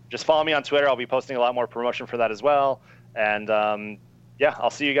 Just follow me on Twitter. I'll be posting a lot more promotion for that as well. And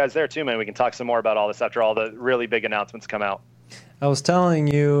I'll see you guys there too, man. We can talk some more about all this after all the really big announcements come out. I was telling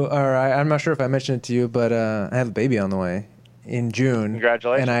you, or I'm not sure if I mentioned it to you, but I have a baby on the way in June.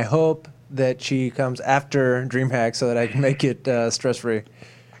 Congratulations. And I hope that she comes after DreamHack so that I can make it stress-free.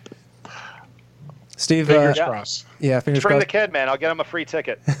 Steve, Fingers crossed. Yeah, fingers Bring crossed. the kid, man. I'll get him a free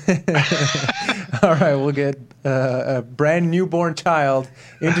ticket. All right, we'll get a brand newborn child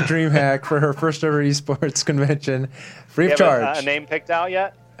into DreamHack for her first ever esports convention, free of You have charge. a name picked out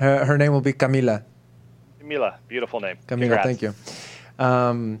yet? Her name will be Camila. Camila, beautiful name. Camila, Congrats. thank you.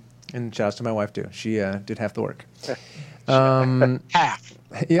 And shout out to my wife too. She did half the work. Half.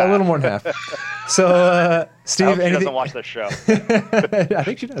 Yeah, a little more than half. So, Steve, I hope she anything? doesn't watch this show. I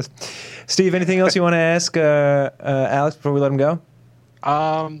think she does. Steve, anything else you want to ask Alex before we let him go?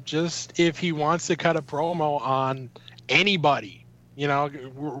 Just if he wants to cut a promo on anybody,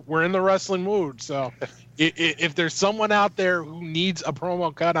 we're in the wrestling mood. So if there's someone out there who needs a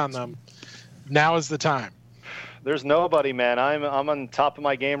promo cut on them, now is the time. There's nobody, man. I'm on top of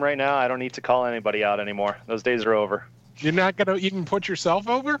my game right now. I don't need to call anybody out anymore. Those days are over. You're not going to even put yourself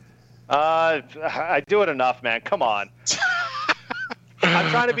over? I do it enough, man. Come on. I'm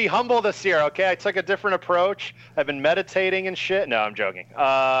trying to be humble this year, okay? I took a different approach. I've been meditating and shit. No, I'm joking.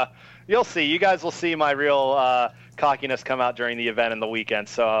 You'll see. You guys will see my real cockiness come out during the event and the weekend.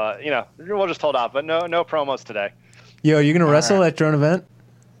 So, we'll just hold off. But no promos today. Yo, you going to wrestle at your own event?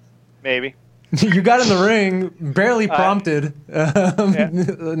 Maybe. You got in the ring, barely prompted,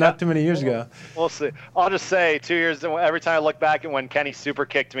 not too many years ago. We'll see. I'll just say 2 years, every time I look back at when Kenny super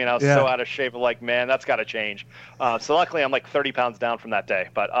kicked me and I was so out of shape, I'm like, man, that's got to change. So luckily I'm like 30 pounds down from that day.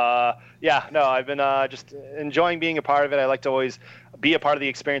 But I've been just enjoying being a part of it. I like to always be a part of the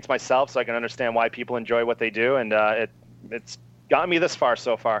experience myself so I can understand why people enjoy what they do. And it's gotten me this far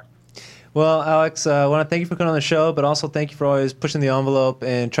so far. Well, Alex, I want to thank you for coming on the show, but also thank you for always pushing the envelope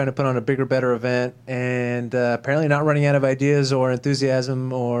and trying to put on a bigger, better event, and apparently not running out of ideas or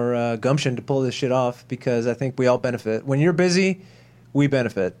enthusiasm or gumption to pull this shit off, because I think we all benefit. When you're busy, we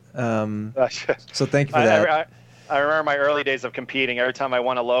benefit. So thank you for that. I remember my early days of competing. Every time I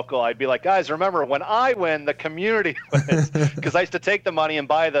won a local, I'd be like, guys, remember, when I win, the community wins. Because I used to take the money and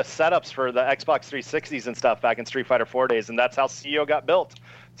buy the setups for the Xbox 360s and stuff back in Street Fighter 4 days, and that's how CEO got built.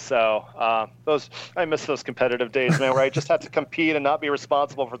 So I miss those competitive days, man, where I just had to compete and not be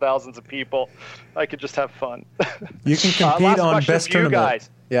responsible for thousands of people. I could just have fun. You can compete on best tournament. Guys.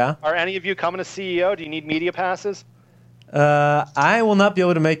 Yeah. Are any of you coming to CEO? Do you need media passes? I will not be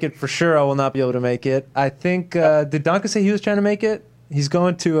able to make it for sure. I will not be able to make it. I think did Donka say he was trying to make it? He's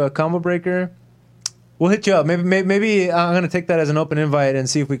going to Combo Breaker. We'll hit you up. Maybe I'm going to take that as an open invite and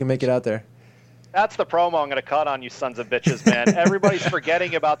see if we can make it out there. That's the promo I'm going to cut on you sons of bitches, man. Everybody's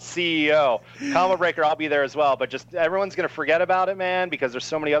forgetting about CEO. Combo Breaker, I'll be there as well. But just everyone's going to forget about it, man, because there's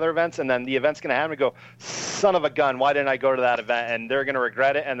so many other events. And then the event's going to have to go, son of a gun, why didn't I go to that event? And they're going to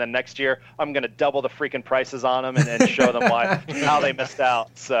regret it. And then next year, I'm going to double the freaking prices on them and show them how they missed out.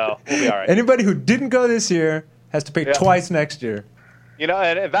 So we'll be all right. Anybody who didn't go this year has to pay twice next year.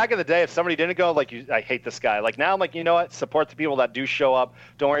 And back in the day, if somebody didn't go, I hate this guy. Like now, I'm like, you know what? Support the people that do show up.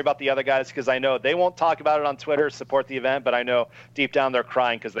 Don't worry about the other guys, because I know they won't talk about it on Twitter, support the event, but I know deep down they're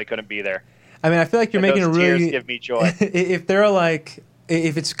crying because they couldn't be there. I mean, I feel like you're making a really. Tears give me joy. If they're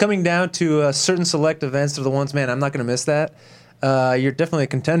if it's coming down to certain select events, are the ones, man, I'm not going to miss that. You're definitely a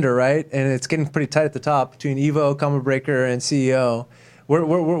contender, right? And it's getting pretty tight at the top between Evo, Combo Breaker, and CEO.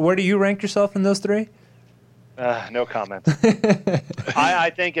 Where do you rank yourself in those three? No comment.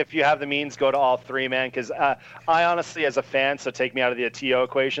 I think if you have the means, go to all three, man. Because I honestly, as a fan, so take me out of the TO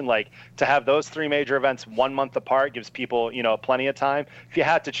equation. Like to have those three major events 1 month apart gives people, plenty of time. If you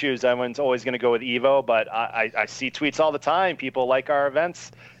had to choose, everyone's always going to go with Evo. But I see tweets all the time. People like our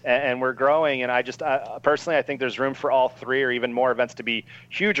events, and we're growing. And I just personally, I think there's room for all three or even more events to be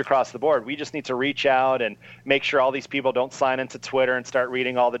huge across the board. We just need to reach out and make sure all these people don't sign into Twitter and start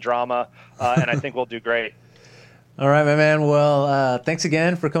reading all the drama. And I think we'll do great. All right, my man. Well, thanks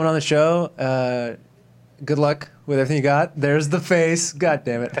again for coming on the show. Good luck with everything you got. There's the face. God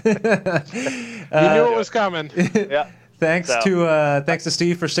damn it. You knew it was coming. Yeah. Thanks to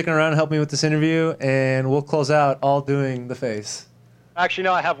Steve for sticking around and helping me with this interview, and we'll close out all doing the face. Actually,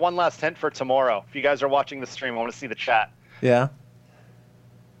 no, I have one last hint for tomorrow. If you guys are watching the stream, I want to see the chat. Yeah.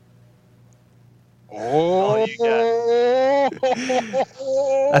 Oh, you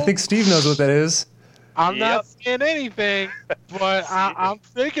I think Steve knows what that is. I'm not saying anything, but I'm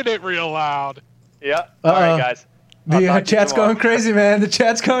thinking it real loud. Yeah. All right, guys. The chat's going crazy, man. The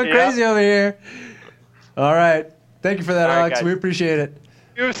chat's going crazy over here. All right. Thank you for that, Alex. Guys. We appreciate it.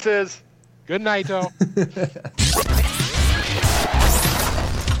 Deuces. Good night, though.